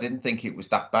challenge, I didn't think it was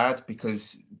that bad,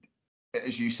 because,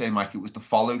 as you say, Mike, it was the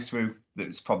follow through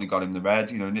that's probably got him the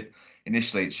red.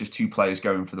 Initially it's just two players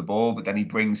going for the ball, but then he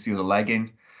brings the other leg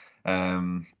in.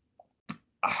 And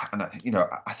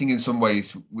I think in some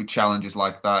ways with challenges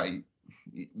like that,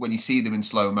 when you see them in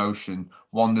slow motion,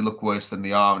 one, they look worse than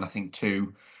they are, and I think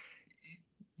two,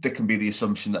 there can be the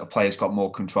assumption that a player's got more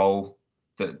control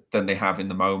than they have in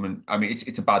the moment. I mean,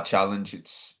 it's a bad challenge.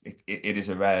 It is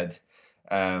a red,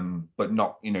 but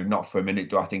not for a minute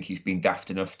do I think he's been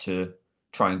daft enough to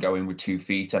try and go in with 2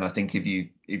 feet. And I think if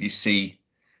you see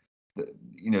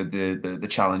the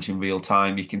challenge in real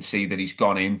time, you can see that he's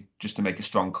gone in just to make a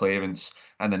strong clearance,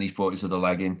 and then he's brought his other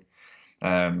leg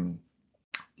in.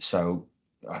 So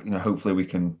hopefully we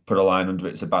can put a line under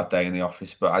it. It's a bad day in the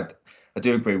office, but I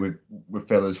do agree with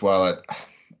Phil as well.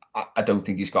 I don't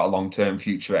think he's got a long-term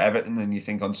future at Everton, and you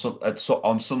think on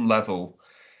some level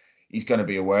he's going to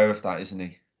be aware of that, isn't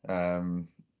he? And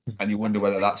you wonder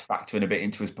whether that's factoring a bit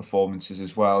into his performances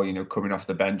as well. Coming off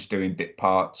the bench, doing bit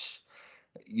parts.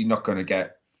 You're not going to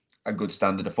get a good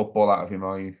standard of football out of him,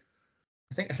 are you?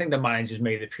 I think the manager's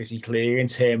made it pretty clear in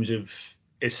terms of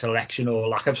his selection or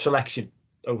lack of selection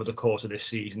over the course of this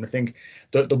season. I think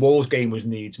the Wolves game was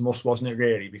needs must, wasn't it,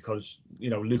 really? Because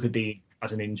Luca Dean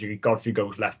has an injury, Godfrey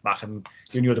goes left back, and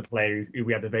the only other player who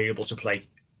we had available to play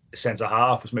centre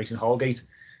half was Mason Holgate.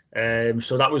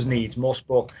 So that was needs must.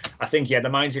 But I think the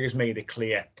manager has made it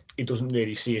clear he doesn't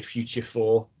really see a future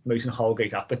for Mason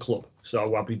Holgate at the club.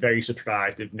 So I'll be very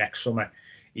surprised if next summer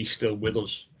he's still with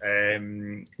us.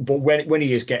 But when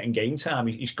he is getting game time,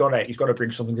 he's got to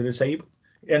bring something to the table.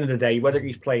 At the end of the day, whether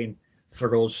he's playing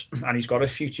for us and he's got a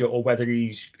future, or whether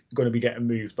he's going to be getting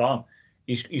moved on,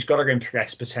 he's got to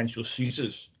impress potential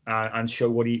suitors and show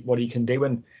what he can do.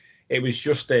 And it was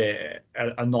just a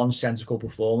nonsensical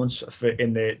performance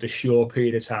in the short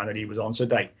period of time that he was on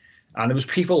today. And there was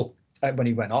people when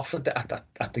he went off at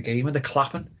the game and they're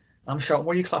clapping. I'm shouting,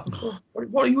 what are you clapping for?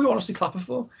 What are you honestly clapping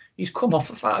for? He's come off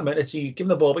for 5 minutes. He's given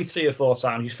the ball by 3 or 4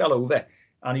 times. He's fell over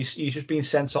and he's just been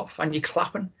sent off. And you're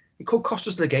clapping. It could cost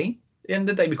us the game at the end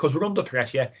of the day because we're under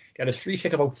pressure. He had a free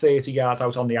kick about 30 yards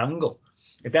out on the angle.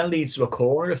 It then leads to a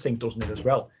corner, I think, doesn't it, as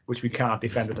well, which we can't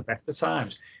defend at the best of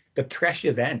times. The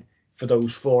pressure then for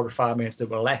those 4 or 5 minutes that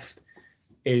were left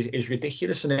is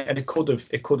ridiculous, and it could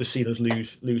have seen us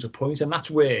lose a point. And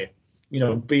that's where,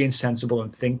 being sensible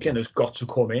and thinking has got to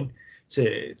come in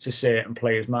to certain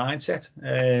players' mindset.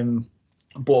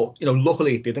 But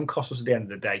luckily it didn't cost us at the end of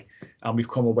the day, and we've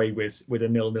come away with a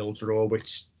 0-0 draw,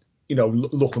 which,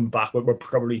 looking back, we're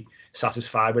probably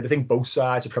satisfied with. I think both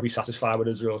sides are probably satisfied with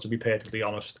a draw, to be perfectly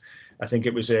honest. I think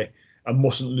it was a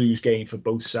mustn't lose game for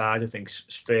both sides. I think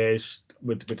Spurs,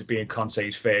 with it being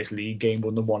Conte's first league game,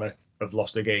 wouldn't want to have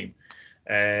lost the game.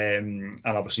 And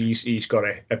obviously he's got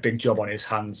a big job on his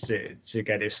hands to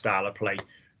get his style of play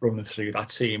running through that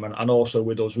team. And also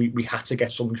with us, we had to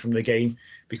get something from the game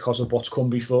because of what's come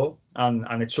before. And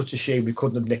it's such a shame we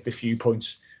couldn't have nicked a few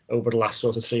points over the last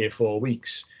sort of 3 or 4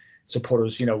 weeks to put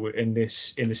us, in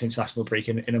this international break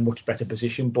in a much better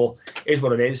position. But it is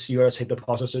what it is. You got to take the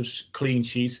positives. Clean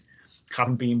sheet,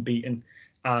 haven't been beaten,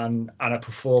 and a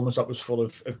performance that was full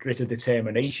of grit and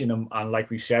determination. And like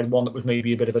we said, one that was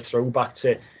maybe a bit of a throwback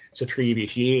to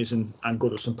previous years, and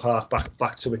Goodison Park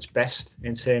back to its best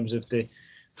in terms of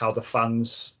how the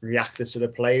fans reacted to the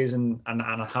players and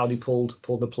how they pulled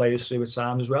the players through at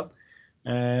times as well.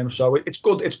 So it's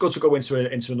good to go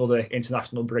into another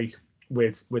international break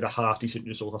with a half decent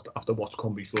result after what's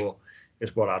come before,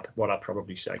 is what I'd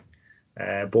probably say.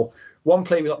 But one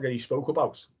player we not really spoke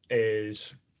about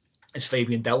is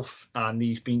Fabian Delph, and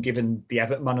he's been given the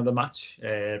Everton man of the match.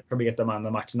 Probably get the man of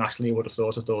the match nationally. I would have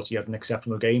thought. I thought he had an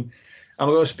exceptional game, and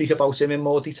we're going to speak about him in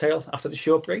more detail after the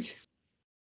short break.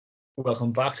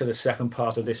 Welcome back to the second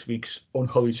part of this week's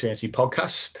Unholy Trinity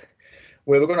podcast,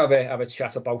 where we're going to have a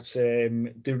chat about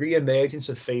the re-emergence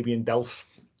of Fabian Delph.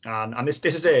 And this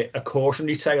is a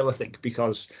cautionary tale, I think,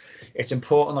 because it's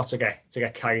important not to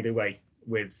get carried away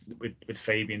with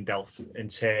Fabian Delph in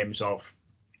terms of,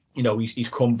 he's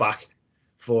come back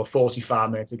for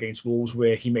 45 minutes against Wolves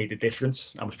where he made a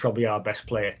difference and was probably our best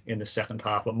player in the second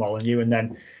half at Molineux, and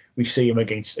then we see him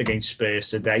against Spurs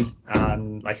today,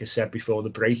 and like I said before the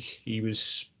break, he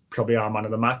was probably our man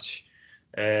of the match.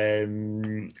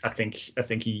 I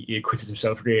think he acquitted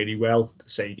himself really well.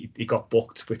 Say he got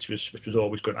booked, which was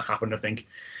always going to happen, I think.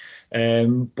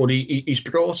 But he's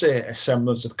brought a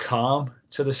semblance of calm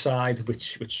to the side,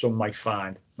 which some might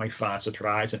find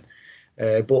surprising.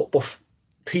 But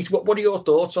Pete, what are your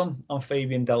thoughts on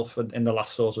Fabian Delph in the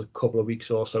last sort of couple of weeks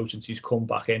or so since he's come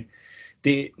back in?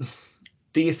 Do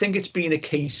you think it's been a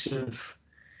case of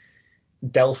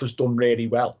Delph has done really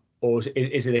well, or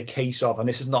is it a case of, and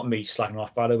this is not me slagging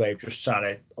off, by the way, I'm just trying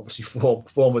to obviously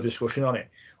form a discussion on it,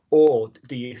 or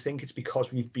do you think it's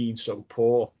because we've been so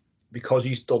poor, because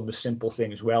he's done the simple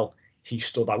things well, he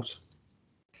stood out?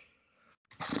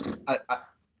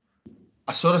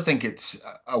 I sort of think it's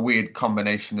a weird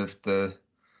combination of the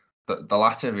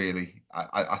latter, really.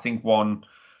 I think one,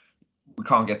 we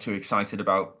can't get too excited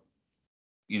about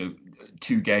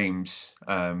 2 games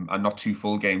and not 2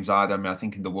 full games either. I mean, I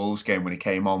think in the Wolves game when he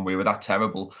came on, we were that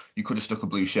terrible. You could have stuck a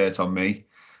blue shirt on me,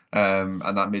 and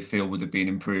that midfield would have been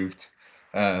improved.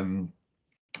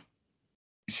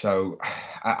 So,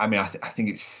 I mean, I think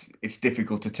it's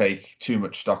difficult to take too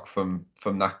much stock from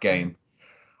that game.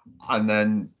 And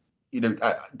then,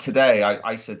 today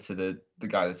I said to the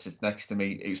guy that sits next to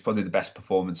me, it was probably the best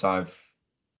performance I've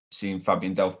seen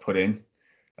Fabian Delph put in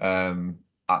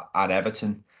at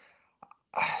Everton.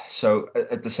 So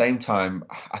at the same time,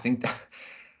 I think,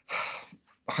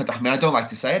 I don't like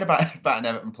to say it about an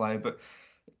Everton player, but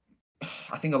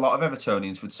I think a lot of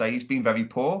Evertonians would say he's been very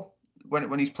poor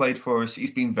when he's played for us.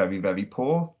 He's been very, very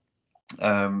poor.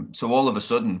 So all of a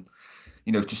sudden,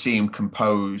 to see him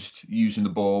composed, using the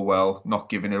ball well, not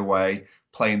giving it away,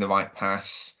 playing the right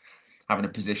pass, having a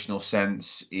positional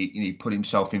sense, he put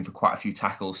himself in for quite a few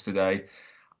tackles today.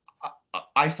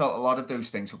 I felt a lot of those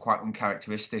things were quite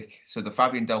uncharacteristic. So the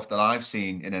Fabian Delph that I've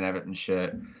seen in an Everton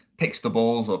shirt picks the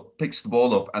ball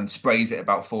up and sprays it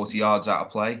about 40 yards out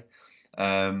of play.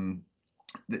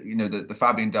 the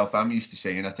Fabian Delph I'm used to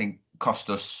seeing, I think, cost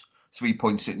us 3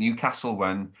 points at Newcastle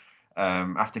when,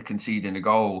 after conceding a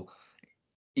goal,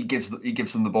 he gives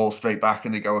them the ball straight back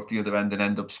and they go up the other end and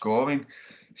end up scoring.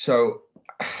 So,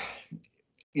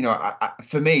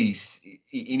 for me,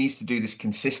 he needs to do this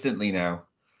consistently now,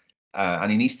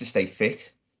 and he needs to stay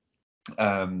fit.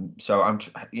 So I'm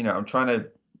trying to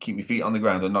keep my feet on the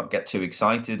ground and not get too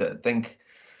excited. I think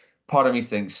part of me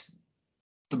thinks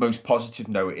the most positive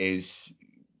note is,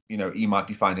 he might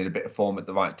be finding a bit of form at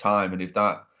the right time, and if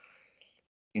that,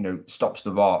 stops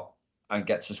the rot and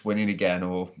gets us winning again,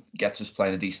 or gets us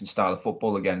playing a decent style of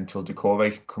football again until Decore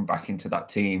come back into that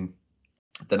team,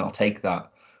 then I'll take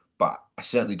that. But I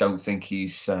certainly don't think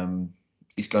he's going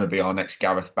to be our next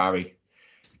Gareth Barry.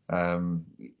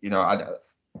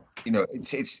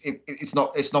 It's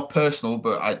not personal,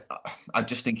 but I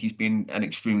just think he's been an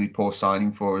extremely poor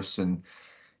signing for us, and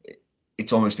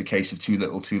it's almost a case of too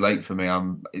little, too late for me.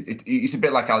 It's a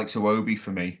bit like Alex Iwobi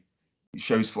for me. It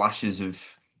shows flashes of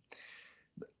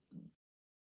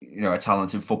a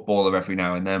talented footballer every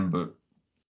now and then, but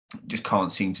just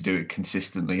can't seem to do it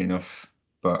consistently enough.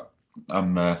 But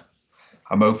I'm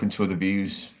open to other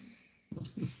views.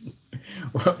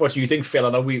 What do you think, Phil? I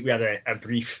know we had a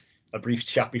brief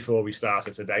chat before we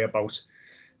started today about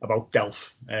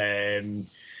Delph,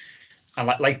 and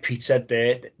like Pete said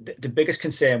there, the biggest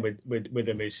concern with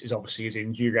him is obviously his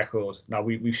injury record. Now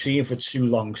we've seen for too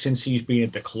long, since he's been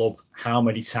at the club, how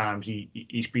many times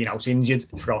he's been out injured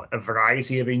for a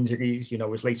variety of injuries.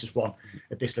 His latest one,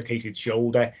 a dislocated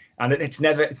shoulder, and it's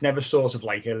never sort of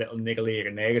like a little niggle here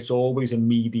and there. It's always a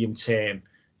medium term,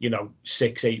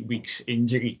 6-8 weeks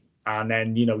injury, and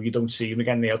then you don't see him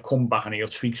again. He'll come back and he'll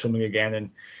tweak something again, and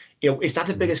is that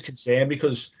the biggest concern?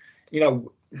 Because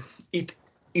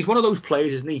he's one of those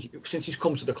players, isn't he? Since he's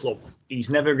come to the club, he's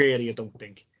never really, I don't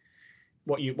think,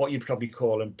 what you'd probably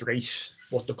call embrace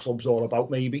what the club's all about.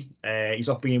 Maybe he's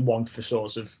not being one for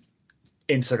sort of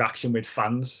interaction with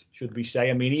fans, should we say?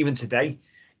 I mean, even today,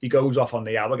 he goes off on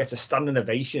the hour, gets a standing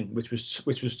ovation, which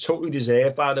was totally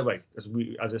deserved, by the way.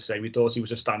 As I say, we thought he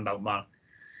was a standout man.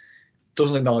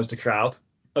 Doesn't acknowledge the crowd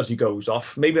as he goes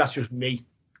off. Maybe that's just me,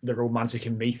 the romantic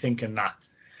in me, thinking that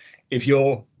if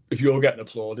you're getting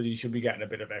applauded, you should be getting a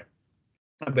bit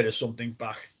of something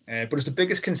back. But it's the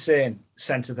biggest concern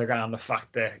centred around the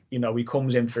fact that he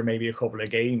comes in for maybe a couple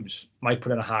of games, might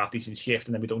put in a half decent shift,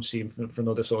 and then we don't see him for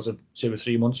another sort of 2 or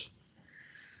 3 months.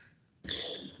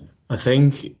 I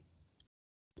think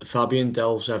Fabian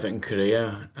Delph's Everton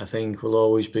career, I think, will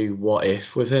always be what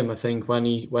if with him. I think when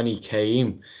he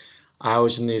came, I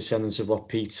was in the ascendance of what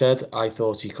Pete said. I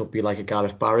thought he could be like a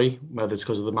Gareth Barry, whether it's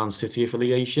because of the Man City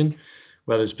affiliation,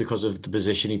 whether it's because of the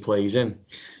position he plays in.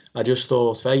 I just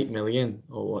thought 8 million,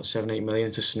 or 7-8 million,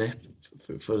 it's a snip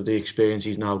for the experience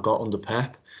he's now got under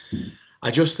Pep. I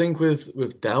just think with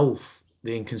Delph,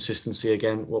 the inconsistency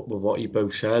again, with what you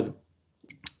both said,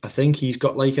 I think he's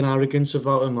got like an arrogance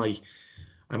about him, like,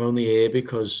 I'm only here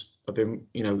because I've been,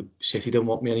 City don't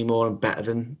want me anymore, I'm better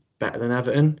than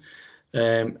Everton,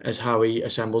 as how he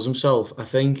assembles himself. I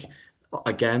think,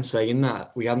 again, saying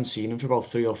that, we hadn't seen him for about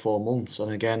 3 or 4 months,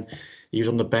 and again, he was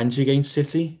on the bench against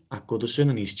City at Goodison,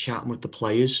 and he's chatting with the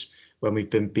players when we've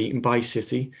been beaten by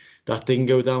City. That didn't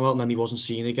go down well, and then he wasn't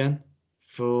seen again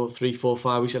for 3, 4,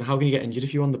 5 weeks. And how can you get injured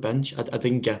if you're on the bench? I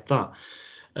didn't get that.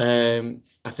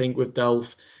 I think with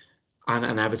Delph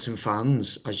and Everton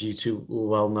fans, as you two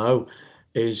well know,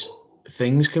 is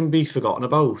things can be forgotten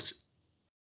about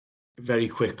very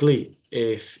quickly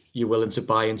if you're willing to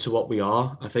buy into what we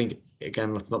are. I think,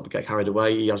 again, let's not get carried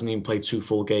away. He hasn't even played 2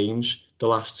 full games, the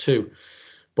last 2.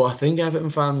 But I think Everton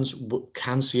fans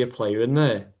can see a player in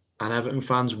there, and Everton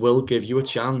fans will give you a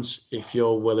chance if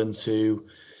you're willing to,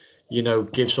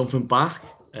 give something back.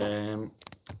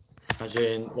 As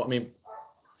in, what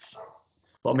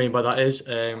I mean by that is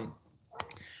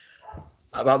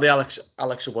about the Alex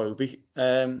Iwobi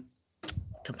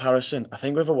comparison. I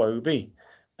think with Iwobi,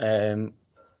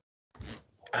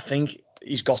 I think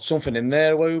he's got something in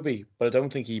there, Iwobi, but I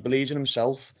don't think he believes in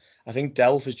himself. I think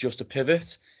Delph is just a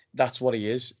pivot. That's what he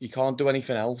is. He can't do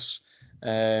anything else.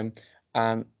 And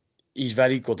he's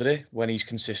very good at it when he's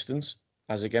consistent.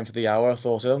 As again for the hour, I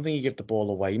don't think he gave the ball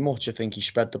away much. I think he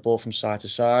spread the ball from side to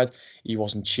side. He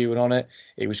wasn't chewing on it.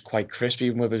 It was quite crisp,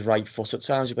 even with his right foot at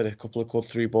times. He put a couple of good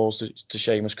through balls to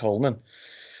Seamus Coleman.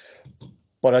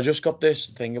 But I just got this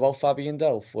thing about Fabian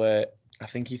Delph where I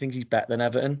think he thinks he's better than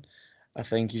Everton. I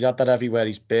think he's had that everywhere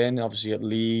he's been, obviously at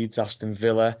Leeds, Aston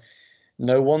Villa.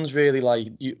 No one's really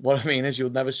what I mean is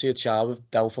you'll never see a child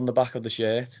with Delph on the back of the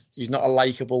shirt. He's not a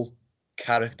likeable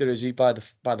character, is he, by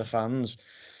the fans?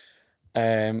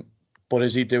 But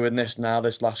is he doing this now,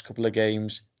 this last couple of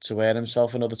games, to earn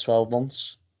himself another 12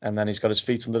 months? And then he's got his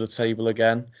feet under the table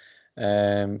again.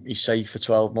 He's safe for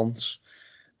 12 months.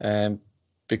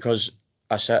 Because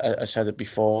I said it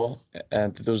before,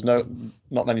 there was not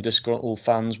many disgruntled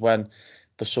fans when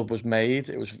the sub was made.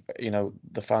 It was,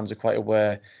 the fans are quite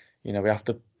aware, we have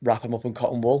to wrap him up in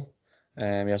cotton wool. He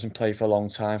hasn't played for a long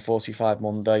time, 45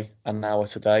 Monday and now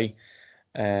today.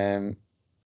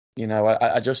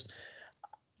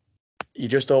 You're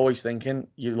just always thinking,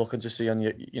 you're looking to see on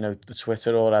your, the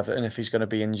Twitter or whatever, and if he's going to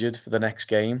be injured for the next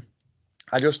game.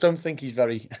 I just don't think he's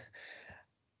very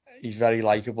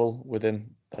likable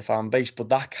within the fan base, but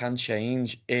that can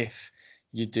change if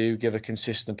you do give a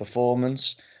consistent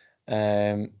performance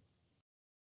in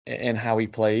how he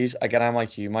plays. Again, I'm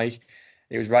like you, Mike.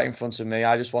 It was right in front of me.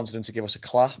 I just wanted him to give us a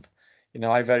clap.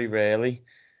 I very rarely,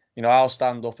 I'll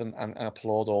stand up and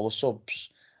applaud all the subs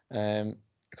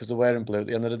because they're wearing blue. At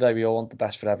the end of the day, we all want the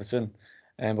best for Everton.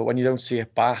 But when you don't see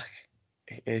it back,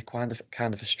 it's kind of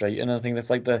frustrating. And I think that's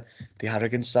like the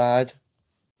arrogant side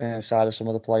of some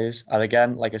of the players. And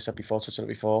again, like I said before, touched on it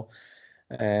before,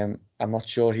 I'm not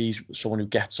sure he's someone who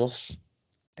gets us,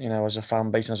 as a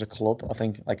fan base and as a club. I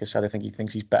think, like I said, I think he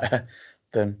thinks he's better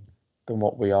than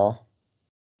what we are.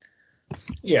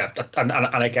 Yeah, and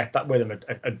I get that with him.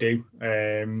 I do.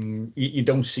 You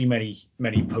don't see many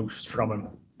posts from him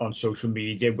on social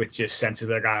media which is centered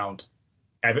around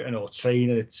Everton or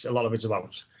training. It's a lot of it's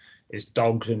about his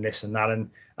dogs and this and that,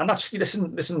 and that's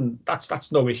listen.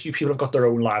 That's no issue. People have got their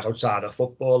own lives outside of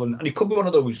football, and he could be one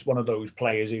of those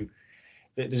players who,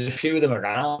 there's a few of them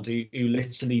around who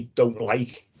literally don't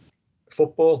like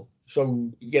football.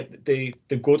 So yeah, they're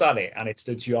good at it and it's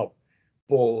their job,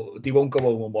 but they won't go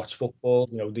home and watch football.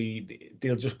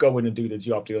 They'll just go in and do the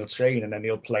job. They'll train and then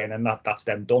they'll play, and then that's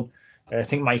them done. I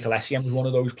think Michael Essien was one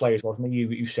of those players, wasn't he?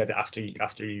 You said that after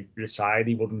he retired,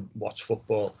 he wouldn't watch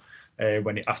football.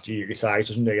 After he retires,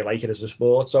 doesn't really like it as a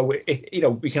sport. So we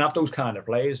can have those kind of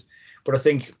players, but I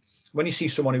think when you see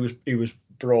someone who was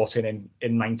brought in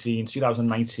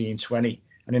 2019-20,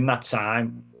 and in that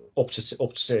time up to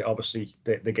obviously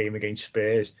the game against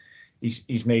Spurs,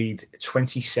 he's made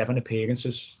 27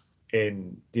 appearances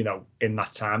in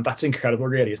that time. That's incredible,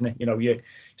 really, isn't it?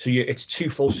 It's 2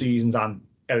 full seasons and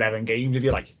 11 games, if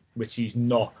you like, which he's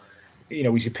not.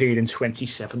 He's appeared in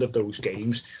 27 of those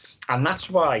games, and that's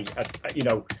why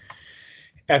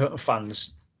Everton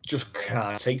fans just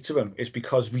can't take to him, is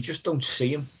because we just don't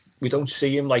see him. We don't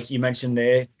see him, like you mentioned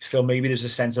there, Phil. Maybe there's a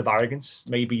sense of arrogance.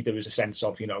 Maybe there was a sense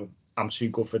of, I'm too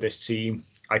good for this team.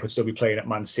 I could still be playing at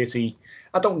Man City.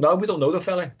 I don't know. We don't know the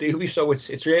fella, do we? So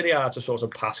it's really hard to sort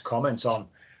of pass comments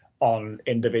on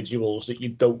individuals that you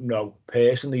don't know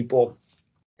personally. But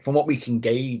from what we can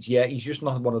gauge, yeah, he's just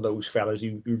not one of those fellas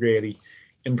who really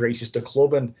embraces the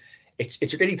club. And it's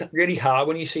really, really hard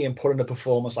when you see him put in a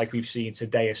performance like we've seen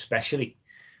today, especially,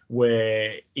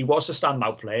 where he was a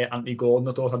standout player. Anthony Gordon,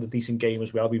 I thought, had a decent game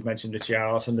as well. We've mentioned the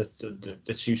Charlton,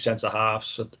 the 2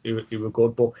 centre-halves who were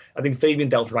good. But I think Fabian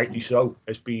Delph, rightly so,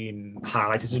 has been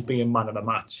highlighted as being man of the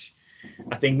match.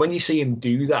 I think when you see him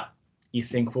do that, you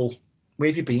think, well, where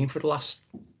have you been for the last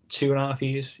 2.5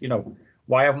 years?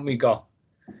 Why haven't we got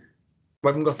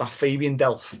that Fabian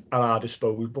Delph at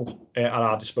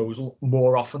our disposal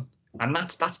more often? And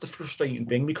that's the frustrating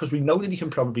thing, because we know that he can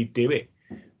probably do it,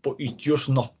 but he's just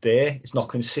not there. It's not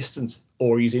consistent,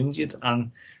 or he's injured, and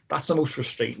that's the most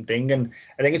frustrating thing. And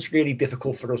I think it's really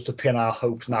difficult for us to pin our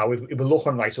hopes now. If we're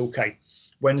looking right, okay,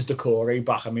 when's Decore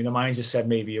back? I mean, the manager said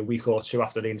maybe a week or 2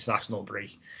 after the international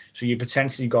break. So you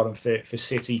potentially got him for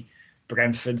City,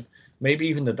 Brentford, maybe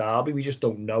even the derby. We just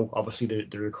don't know. Obviously,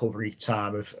 the recovery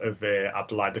time of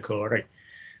Abdoulaye Decore.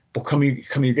 But can we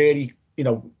really?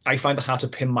 I find it hard to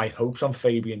pin my hopes on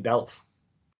Fabian Delph,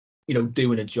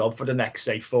 doing a job for the next,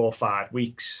 say, 4 or 5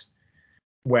 weeks,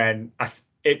 when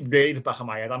it really, the back of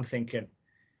my head, I'm thinking,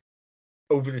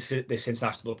 over this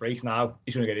international break now,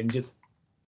 he's going to get injured,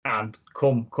 and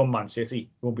come Man City, he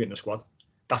won't be in the squad.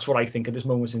 That's what I think at this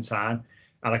moment in time,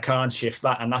 and I can't shift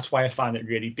that, and that's why I find it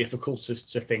really difficult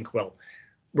to think, well,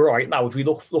 right now, if we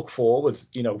look forward,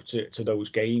 to those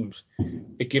games,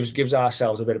 it gives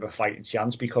ourselves a bit of a fighting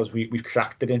chance, because we've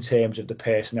cracked it in terms of the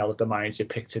personnel that the manager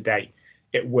picked today.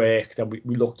 It worked, and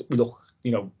we look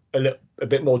a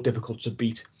bit more difficult to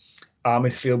beat. Our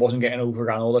midfield wasn't getting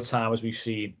overrun all the time, as we've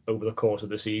seen over the course of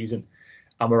the season,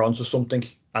 and we're onto something.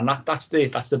 And that's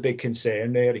the big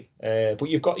concern, really. But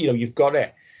you've got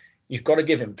to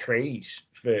give him praise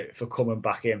for coming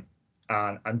back in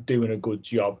and doing a good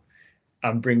job,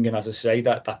 and bringing, as I say,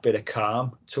 that bit of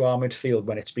calm to our midfield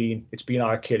when it's been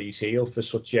our Achilles heel for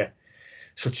such a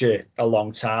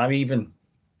long time. Even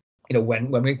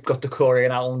when we've got Doucouré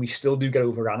and Allen, we still do get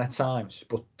overrun at times.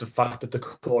 But the fact that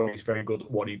Doucouré is very good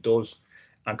at what he does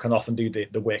and can often do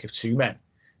the work of two men,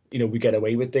 we get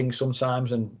away with things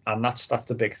sometimes, and that's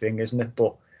the big thing, isn't it?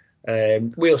 But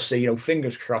we'll see.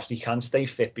 Fingers crossed he can stay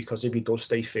fit, because if he does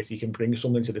stay fit, he can bring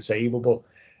something to the table. But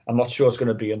I'm not sure it's going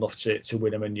to be enough to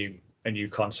win him a new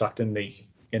contract in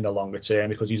the longer term,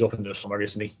 because he's up in the summer,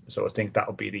 isn't he? So I think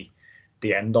that'll be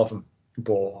the end of him.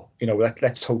 But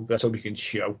let's hope he can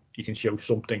show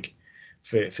something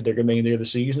for the remainder of the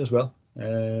season as well.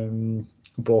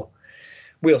 But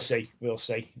we'll see.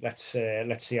 Let's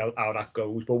see how that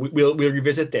goes. But we'll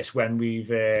revisit this when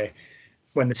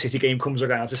when the City game comes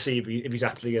around, to see if he's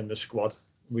actually in the squad.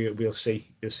 We'll see.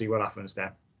 We'll see what happens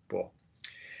there. But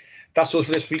that's us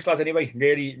for this week, lads. Anyway,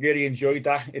 really enjoyed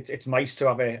that. It's nice to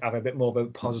have a bit more of a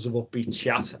positive, upbeat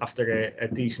chat after a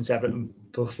decent Everton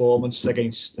performance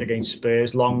against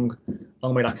Spurs. Long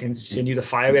may that continue. The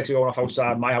fireworks are going off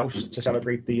outside my house to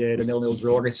celebrate the 0-0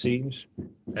 draw, it seems.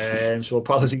 So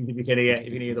apologies if you can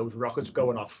hear those rockets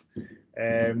going off.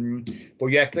 But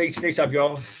yeah, great to have you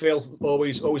on, Phil.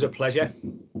 Always a pleasure.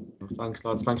 Thanks,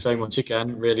 lads. Thanks very much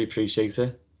again. Really appreciate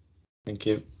it. Thank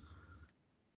you.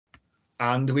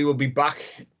 And we will be back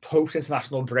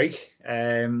post-international break,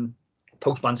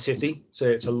 post-Man City,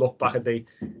 to look back at the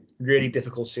really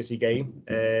difficult City game.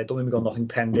 Don't think we've got nothing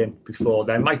penned in before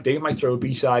then. Might throw a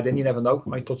B-side in, you never know.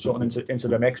 Might put something into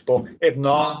the mix. But if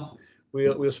not,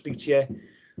 we'll speak to you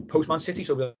post-Man City,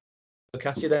 so we'll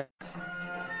catch you there.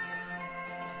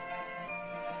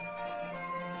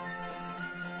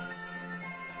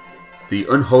 The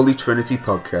Unholy Trinity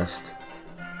Podcast.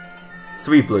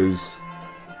 3 Blues,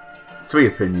 3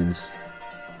 opinions,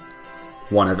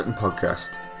 1 Everton podcast.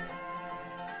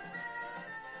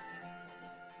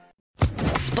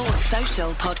 Sports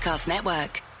Social Podcast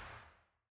Network.